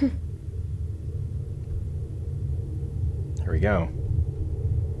sponsored. Here we go.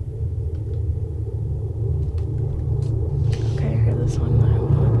 Okay, I heard the song that I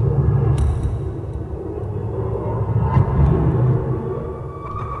want.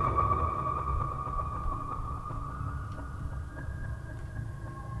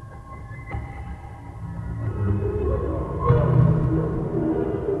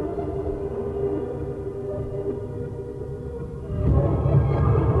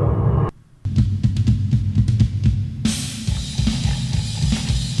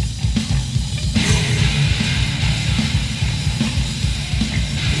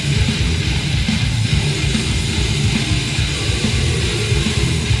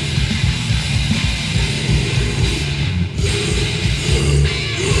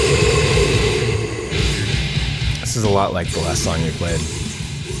 This is a lot like the last song you played.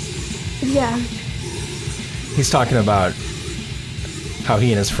 Yeah. He's talking about how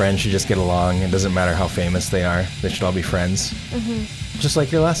he and his friends should just get along. It doesn't matter how famous they are. They should all be friends. Mm-hmm. Just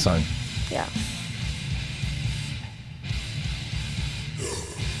like your last song. Yeah.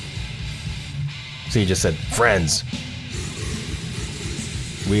 So you just said, friends.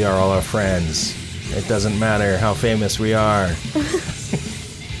 We are all our friends. It doesn't matter how famous we are. I'm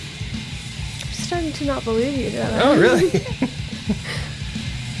starting to not believe you, Jenna. Oh, really?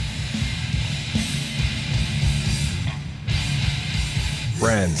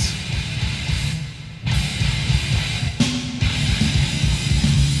 Friends.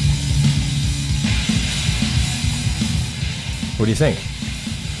 What do you think?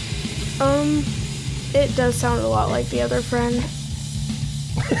 It does sound a lot like the other friend.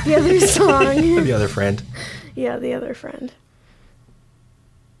 The other song. The other friend. Yeah, the other friend.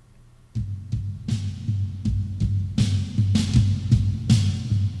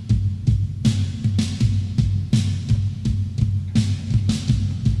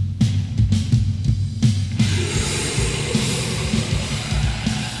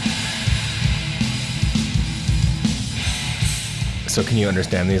 So can you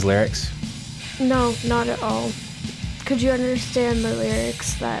understand these lyrics? No, not at all. Could you understand the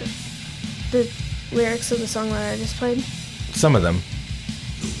lyrics of the song that I just played? Some of them.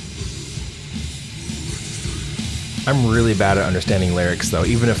 I'm really bad at understanding lyrics, though,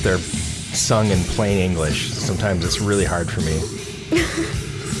 even if they're sung in plain English. Sometimes it's really hard for me.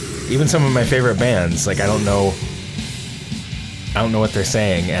 Even some of my favorite bands, like I don't know what they're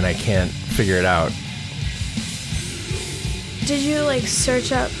saying, and I can't figure it out. Did you like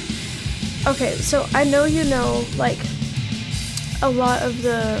search up? Okay, so I know you know like a lot of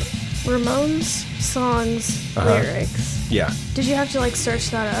the Ramones songs lyrics. Yeah. Did you have to like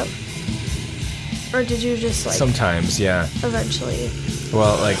search that up? Or did you just like... Sometimes, yeah. Eventually.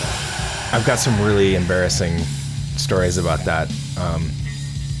 Well, like, I've got some really embarrassing stories about that.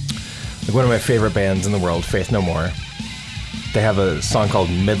 Like one of my favorite bands in the world, Faith No More, they have a song called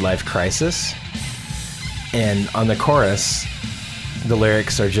Midlife Crisis. And on the chorus, the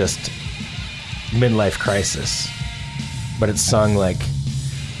lyrics are just midlife crisis. But it's sung like,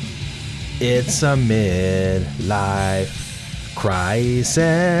 it's a midlife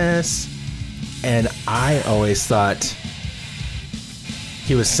crisis. And I always thought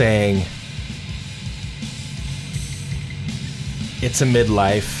he was saying, it's a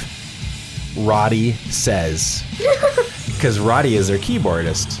midlife, Roddy says. Because Roddy is their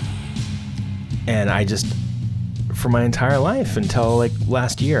keyboardist. And I just, for my entire life until like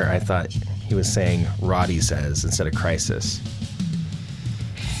last year, I thought he was saying Roddy says instead of crisis.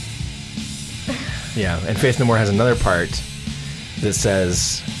 Yeah, and Faith No More has another part that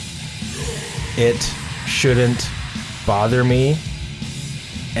says, it shouldn't bother me.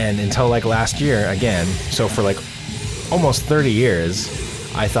 And until like last year, again, so for like almost 30 years,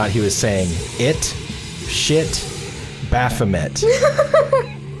 I thought he was saying it, shit, Baphomet.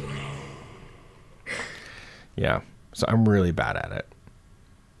 Yeah, so I'm really bad at it.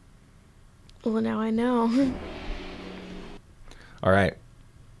 Well, now I know. All right.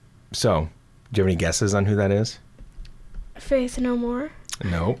 So, do you have any guesses on who that is? Faith No More?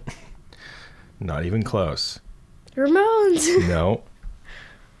 Nope. Not even close. Ramones. No.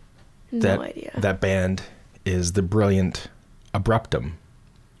 No idea. That band is the brilliant Abruptum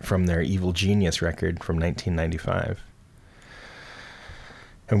from their Evil Genius record from 1995.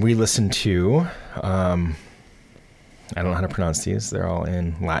 And we listened to, I don't know how to pronounce these. They're all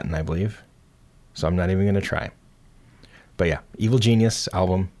in Latin, I believe. So I'm not even going to try. But yeah, Evil Genius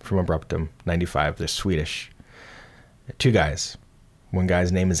album from Abruptum, 95. They're Swedish. Two guys. One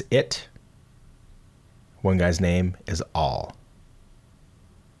guy's name is It. One guy's name is All.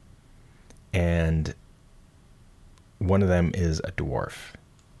 And one of them is a dwarf.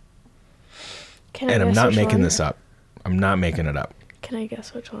 And I'm not making this up. I'm not making it up. Can I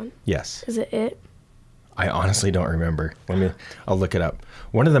guess which one? Yes. Is it It? I honestly don't remember. I'll look it up.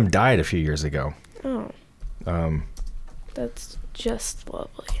 One of them died a few years ago. Oh. That's just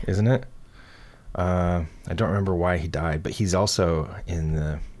lovely. Isn't it? I don't remember why he died, but he's also in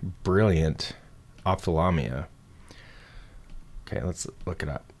the brilliant Ophthalmia. Okay, let's look it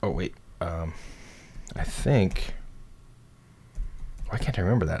up. Oh, wait. I think... Why can't I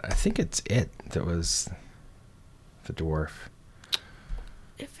remember that? I think it's It that was the dwarf.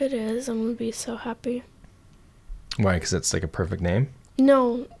 If it is, I'm going to be so happy. Why? Because it's like a perfect name?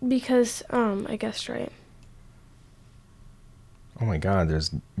 No, because I guessed right. Oh my god,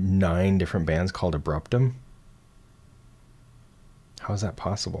 there's 9 different bands called Abruptum? How is that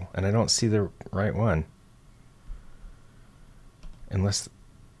possible? And I don't see the right one. Unless...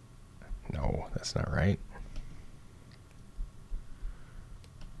 No, that's not right.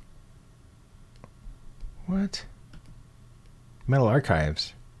 What? Metal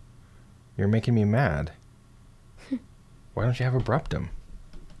Archives. You're making me mad. Why don't you have Abruptum?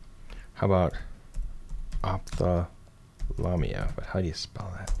 How about Ophthalmia? But how do you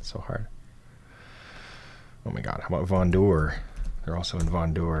spell that? It's so hard. Oh my god, how about Von Deur? They're also in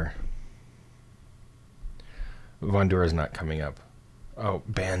Von Deur. Von Deur is not coming up. Oh,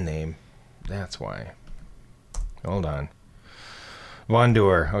 band name. That's why. Hold on. Von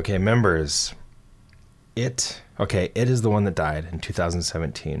Deur. Okay, members. It. Okay, It is the one that died in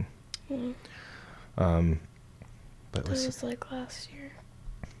 2017. Mm. But that was like last year.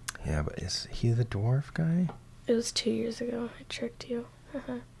 Yeah, but is he the dwarf guy? It was 2 years ago. I tricked you.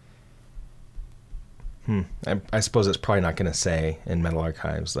 I suppose it's probably not going to say in Metal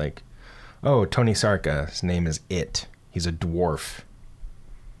Archives like, oh, Tony Sarka, his name is It. He's a dwarf.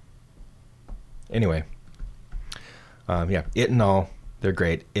 Anyway. Yeah, It and All, they're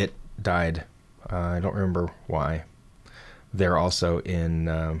great. It died. I don't remember why. They're also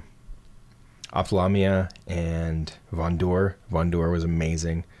in Ophthalmia and Vondour. Vondour was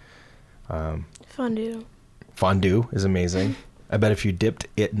amazing. Fondue. Fondue is amazing. I bet if you dipped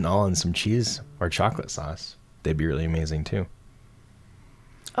it and all in some cheese or chocolate sauce, they'd be really amazing too.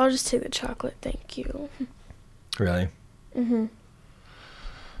 I'll just take the chocolate, thank you. Really? Mm-hmm.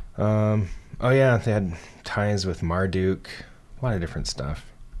 Oh yeah, they had ties with Marduk, a lot of different stuff.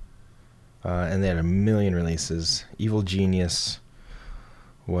 And they had a million releases. Evil Genius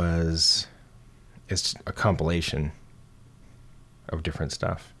it's a compilation of different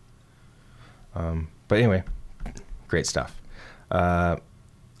stuff. But anyway, great stuff.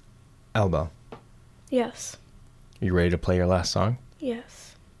 Elbel. Yes. You ready to play your last song?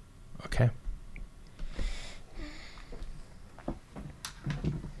 Yes. Okay.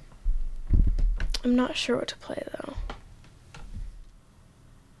 I'm not sure what to play though.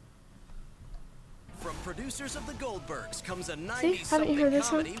 From producers of The Goldbergs comes a 90s See, haven't you heard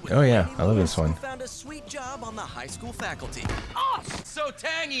this one? Oh yeah, I love this one. Found a sweet job on the high school faculty. Oh, so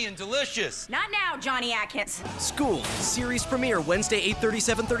tangy and delicious. Not now, Johnny Atkins. School series premiere Wednesday 8:30,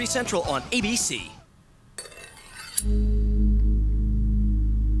 7:30 Central on ABC.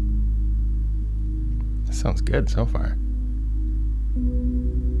 That sounds good so far.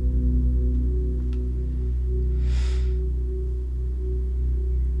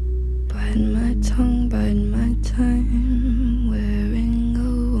 Bite my tongue, bite my time, wearing a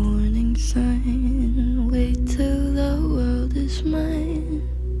warning sign. Wait till the world is mine.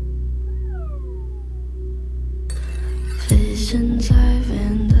 Visions I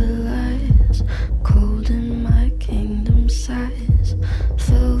vandalize, cold in my kingdom size.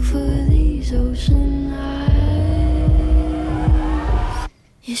 Fell for these ocean eyes.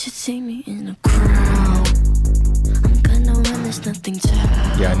 You should see me in a crowd. I'm gonna run, there's nothing to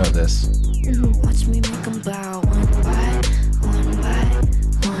hide. Yeah, I know this. Watch me make them bow one by one by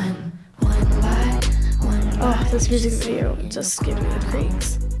one, one by one. Oh, this music video just gave me the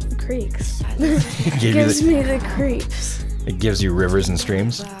creeps. Creeks. It Gives me the creeps. It gives you rivers and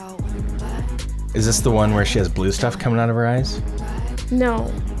streams. Is this the one where she has blue stuff coming out of her eyes?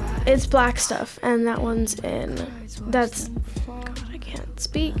 No, it's black stuff, and that one's in. That's. God, I can't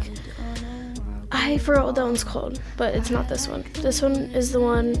speak. I forgot what that one's called, but it's not this one. This one is the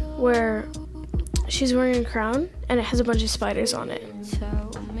one where she's wearing a crown and it has a bunch of spiders on it.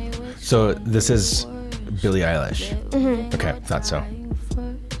 So this is Billie Eilish. Mm-hmm. Okay, thought so.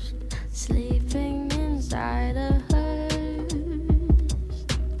 Sleeping inside a hearse.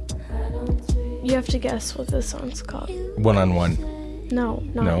 You have to guess what this song's called. One on One. No,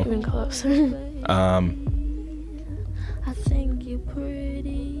 not No. even close. I think you're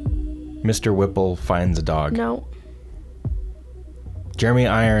pretty. Mr. Whipple Finds a Dog. No. Jeremy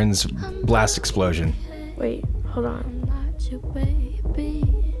Irons Blast Explosion. Wait, hold on. I'm not your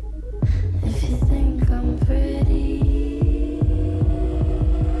baby. If you think I'm pretty,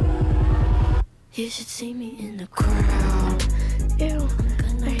 you should see me in the crowd. Ew,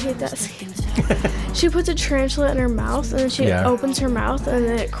 I hate that scene. She puts a tarantula in her mouth and then she opens her mouth and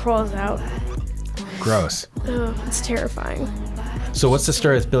then it crawls out. Gross. Ugh, it's terrifying. So what's the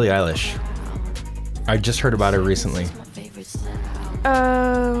story with Billie Eilish? I just heard about her recently.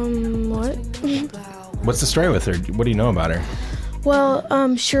 What? What's the story with her? What do you know about her?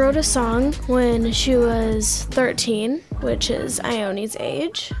 Well, she wrote a song when she was 13, which is Ione's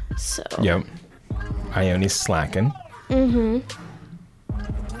age. So. Yep. Ione's slacking. Mm-hmm. Oh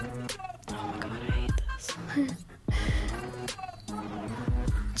my god, I hate this.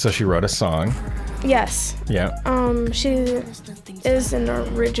 So she wrote a song. Yes. Yeah. She is an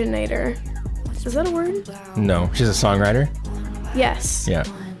originator. Is that a word? No, she's a songwriter. Yes. Yeah.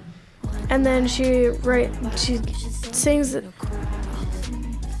 And then she sings that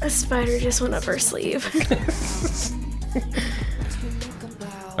a spider just went up her sleeve.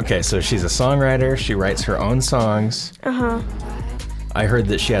 Okay, so she's a songwriter. She writes her own songs. Uh-huh. I heard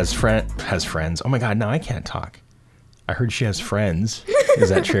that she has friends. Oh my god, now I can't talk. I heard she has friends. Is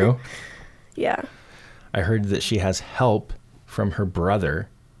that true? Yeah. I heard that she has help from her brother.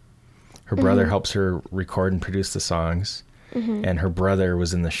 Her brother helps her record and produce the songs. Mm-hmm. And her brother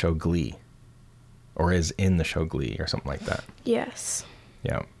was in the show Glee. Or is in the show Glee or something like that. Yes.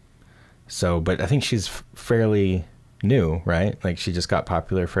 Yeah. So, but I think she's fairly new, right? Like she just got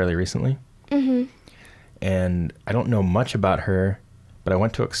popular fairly recently. Mm-hmm. And I don't know much about her, but I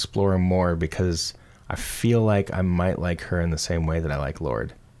want to explore more because I feel like I might like her in the same way that I like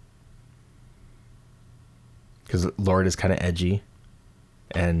Lorde. Because Lorde is kind of edgy,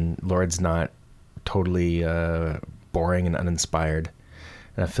 and Lorde's not totally boring and uninspired.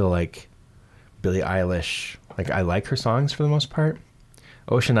 And I feel like Billie Eilish, like I like her songs for the most part,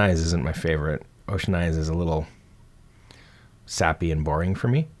 Ocean Eyes isn't my favorite. Ocean Eyes is a little sappy and boring for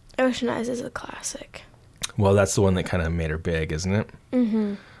me. Ocean Eyes is a classic. Well, that's the one that kind of made her big, isn't it?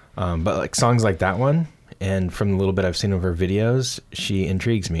 Mm-hmm. But like songs like that one, and from the little bit I've seen of her videos, she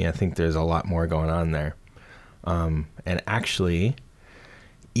intrigues me. I think there's a lot more going on there. And actually,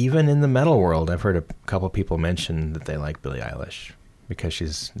 even in the metal world, I've heard a couple people mention that they like Billie Eilish because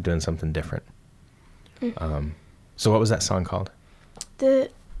she's doing something different. Mm-hmm. So what was that song called? You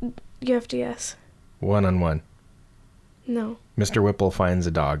have to guess. One on One. No. Mr. Whipple Finds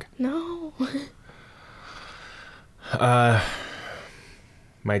a Dog. No.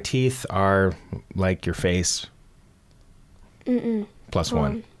 My teeth are like your face. Mm-mm. Plus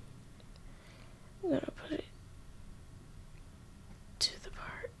one. I'm going to put it to the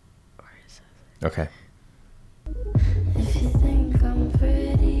part where it says it. Okay. If you think I'm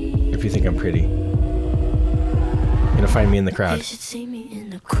pretty, If you think I'm pretty, you're gonna find me in the crowd. you should see me in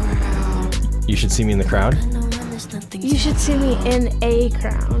the crowd. You should see me in the crowd? I know when there's nothing You should see me in a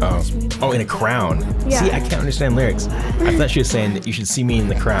crown. Oh, in a crown. Yeah. See, I can't understand lyrics. I thought she was saying that you should see me in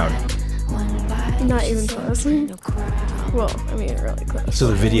the crowd. Not even close. Well, I mean, really close. So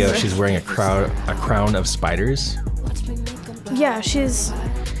the video, she's wearing a crown of spiders. Yeah, she's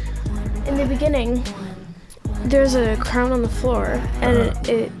in the beginning. There's a crown on the floor, and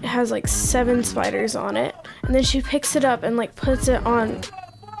it has like 7 spiders on it. And then she picks it up and like puts it on.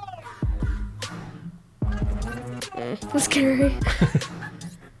 That's scary.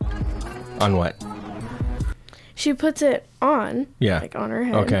 On what? She puts it on. Yeah. Like on her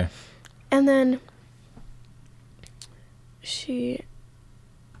head. Okay. And then this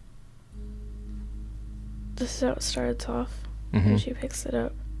is how it starts off. Mhm. And she picks it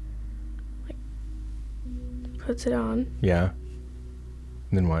up, like, puts it on, Yeah.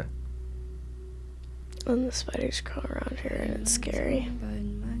 Then what? and the spiders crawl around her, and it's scary.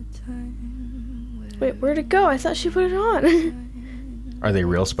 Wait, where'd it go? I thought she put it on. Are they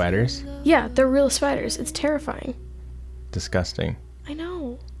real spiders? Yeah, they're real spiders. It's terrifying. Disgusting. I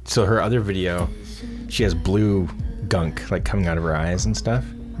know. So her other video, she has blue gunk like coming out of her eyes and stuff.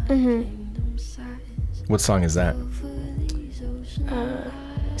 Mm-hmm. What song is that?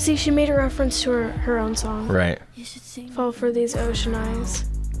 See, she made a reference to her own song. Right. Fall for these ocean eyes.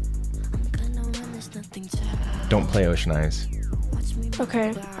 Don't play Ocean Eyes.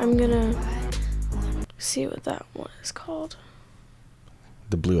 Okay, I'm gonna see what that one is called.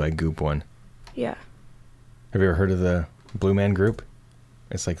 The Blue Eye Goop one. Yeah. Have you ever heard of the Blue Man Group?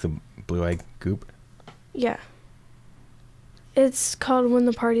 It's like the Blue Eye Goop. Yeah. It's called When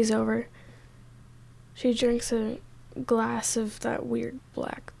the Party's Over. She drinks a glass of that weird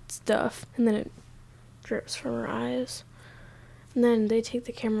black stuff, and then it drips from her eyes. And then they take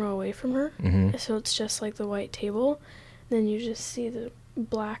the camera away from her, Mhm. so it's just like the white table. Then you just see the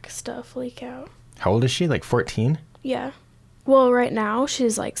black stuff leak out. How old is she? Like 14? Yeah. Well, right now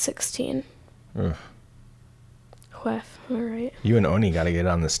she's like 16. Ugh. Huef, am I right? You and Oni got to get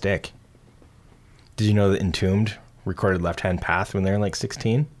on the stick. Did you know that Entombed recorded Left Hand Path when they were like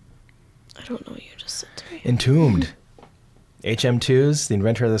 16? I don't know what you just said to me. Entombed. HM2s, the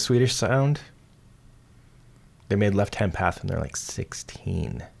inventor of the Swedish sound. They made Left Hand Path when they're like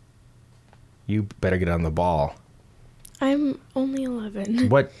 16. You better get on the ball. I'm only 11.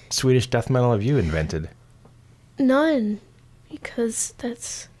 What Swedish death metal have you invented? None. Because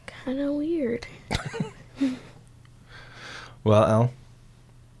that's kind of weird. Well, Elle,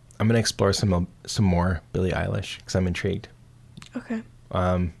 I'm going to explore some more Billie Eilish because I'm intrigued. Okay.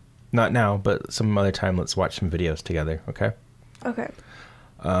 Not now, but some other time. Let's watch some videos together, okay? Okay.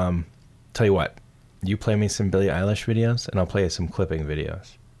 Tell you what, you play me some Billie Eilish videos, and I'll play you some clipping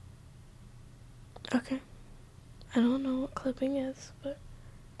videos. Okay. I don't know what clipping is, but...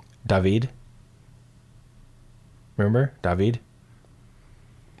 David? Remember David?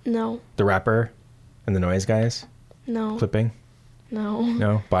 No. The rapper and the Noise Guys? No. Clipping? No.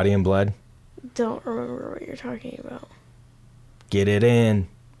 No? Body and Blood? Don't remember what you're talking about. Get it in.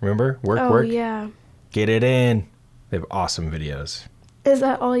 Remember? Work. Yeah. Get it in. They have awesome videos. Is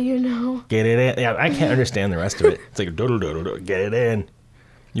that all you know? Get it in. Yeah, I can't understand the rest of it. It's like, doodle, get it in.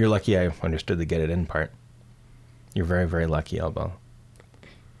 You're lucky I understood the get it in part. You're very, very lucky, Elbow.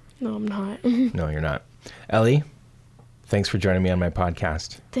 No, I'm not. No, you're not. Ellie, thanks for joining me on my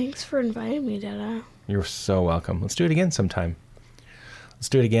podcast. Thanks for inviting me, Dada. You're so welcome. Let's do it again sometime. Let's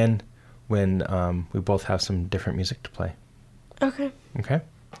do it again when we both have some different music to play. Okay. Okay?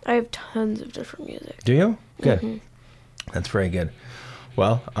 I have tons of different music. Do you? Good. Mhm. That's very good.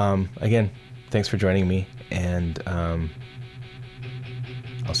 Well, again, thanks for joining me, and I'll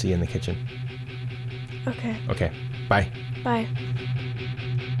see you in the kitchen. Okay. Okay. Bye. Bye.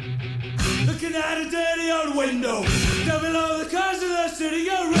 looking at a dirty old window. Down below the cars of the city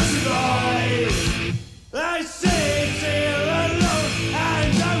go rushing by. I sit here alone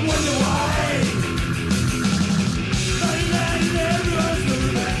and I wonder why. But imagine everyone's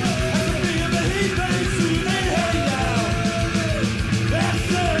moving. I can feel the heat very soon and heading down. That's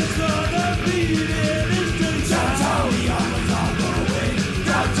the sort of beating is dirty downtown. The young ones are going.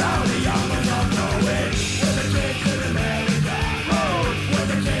 Downtown the young ones are going. With the kids in America. Whoa. With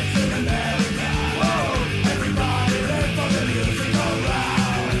the kids in America. Whoa. Everybody let for the music go round.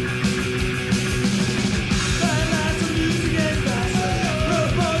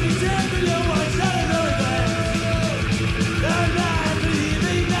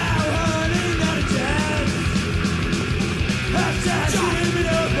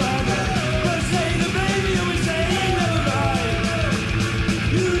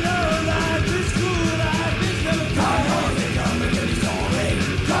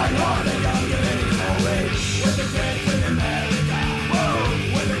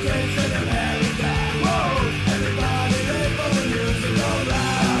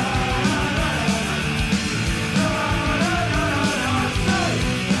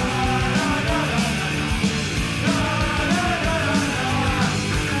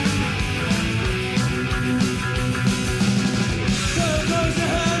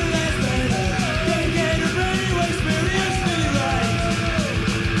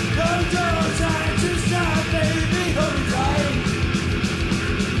 Don't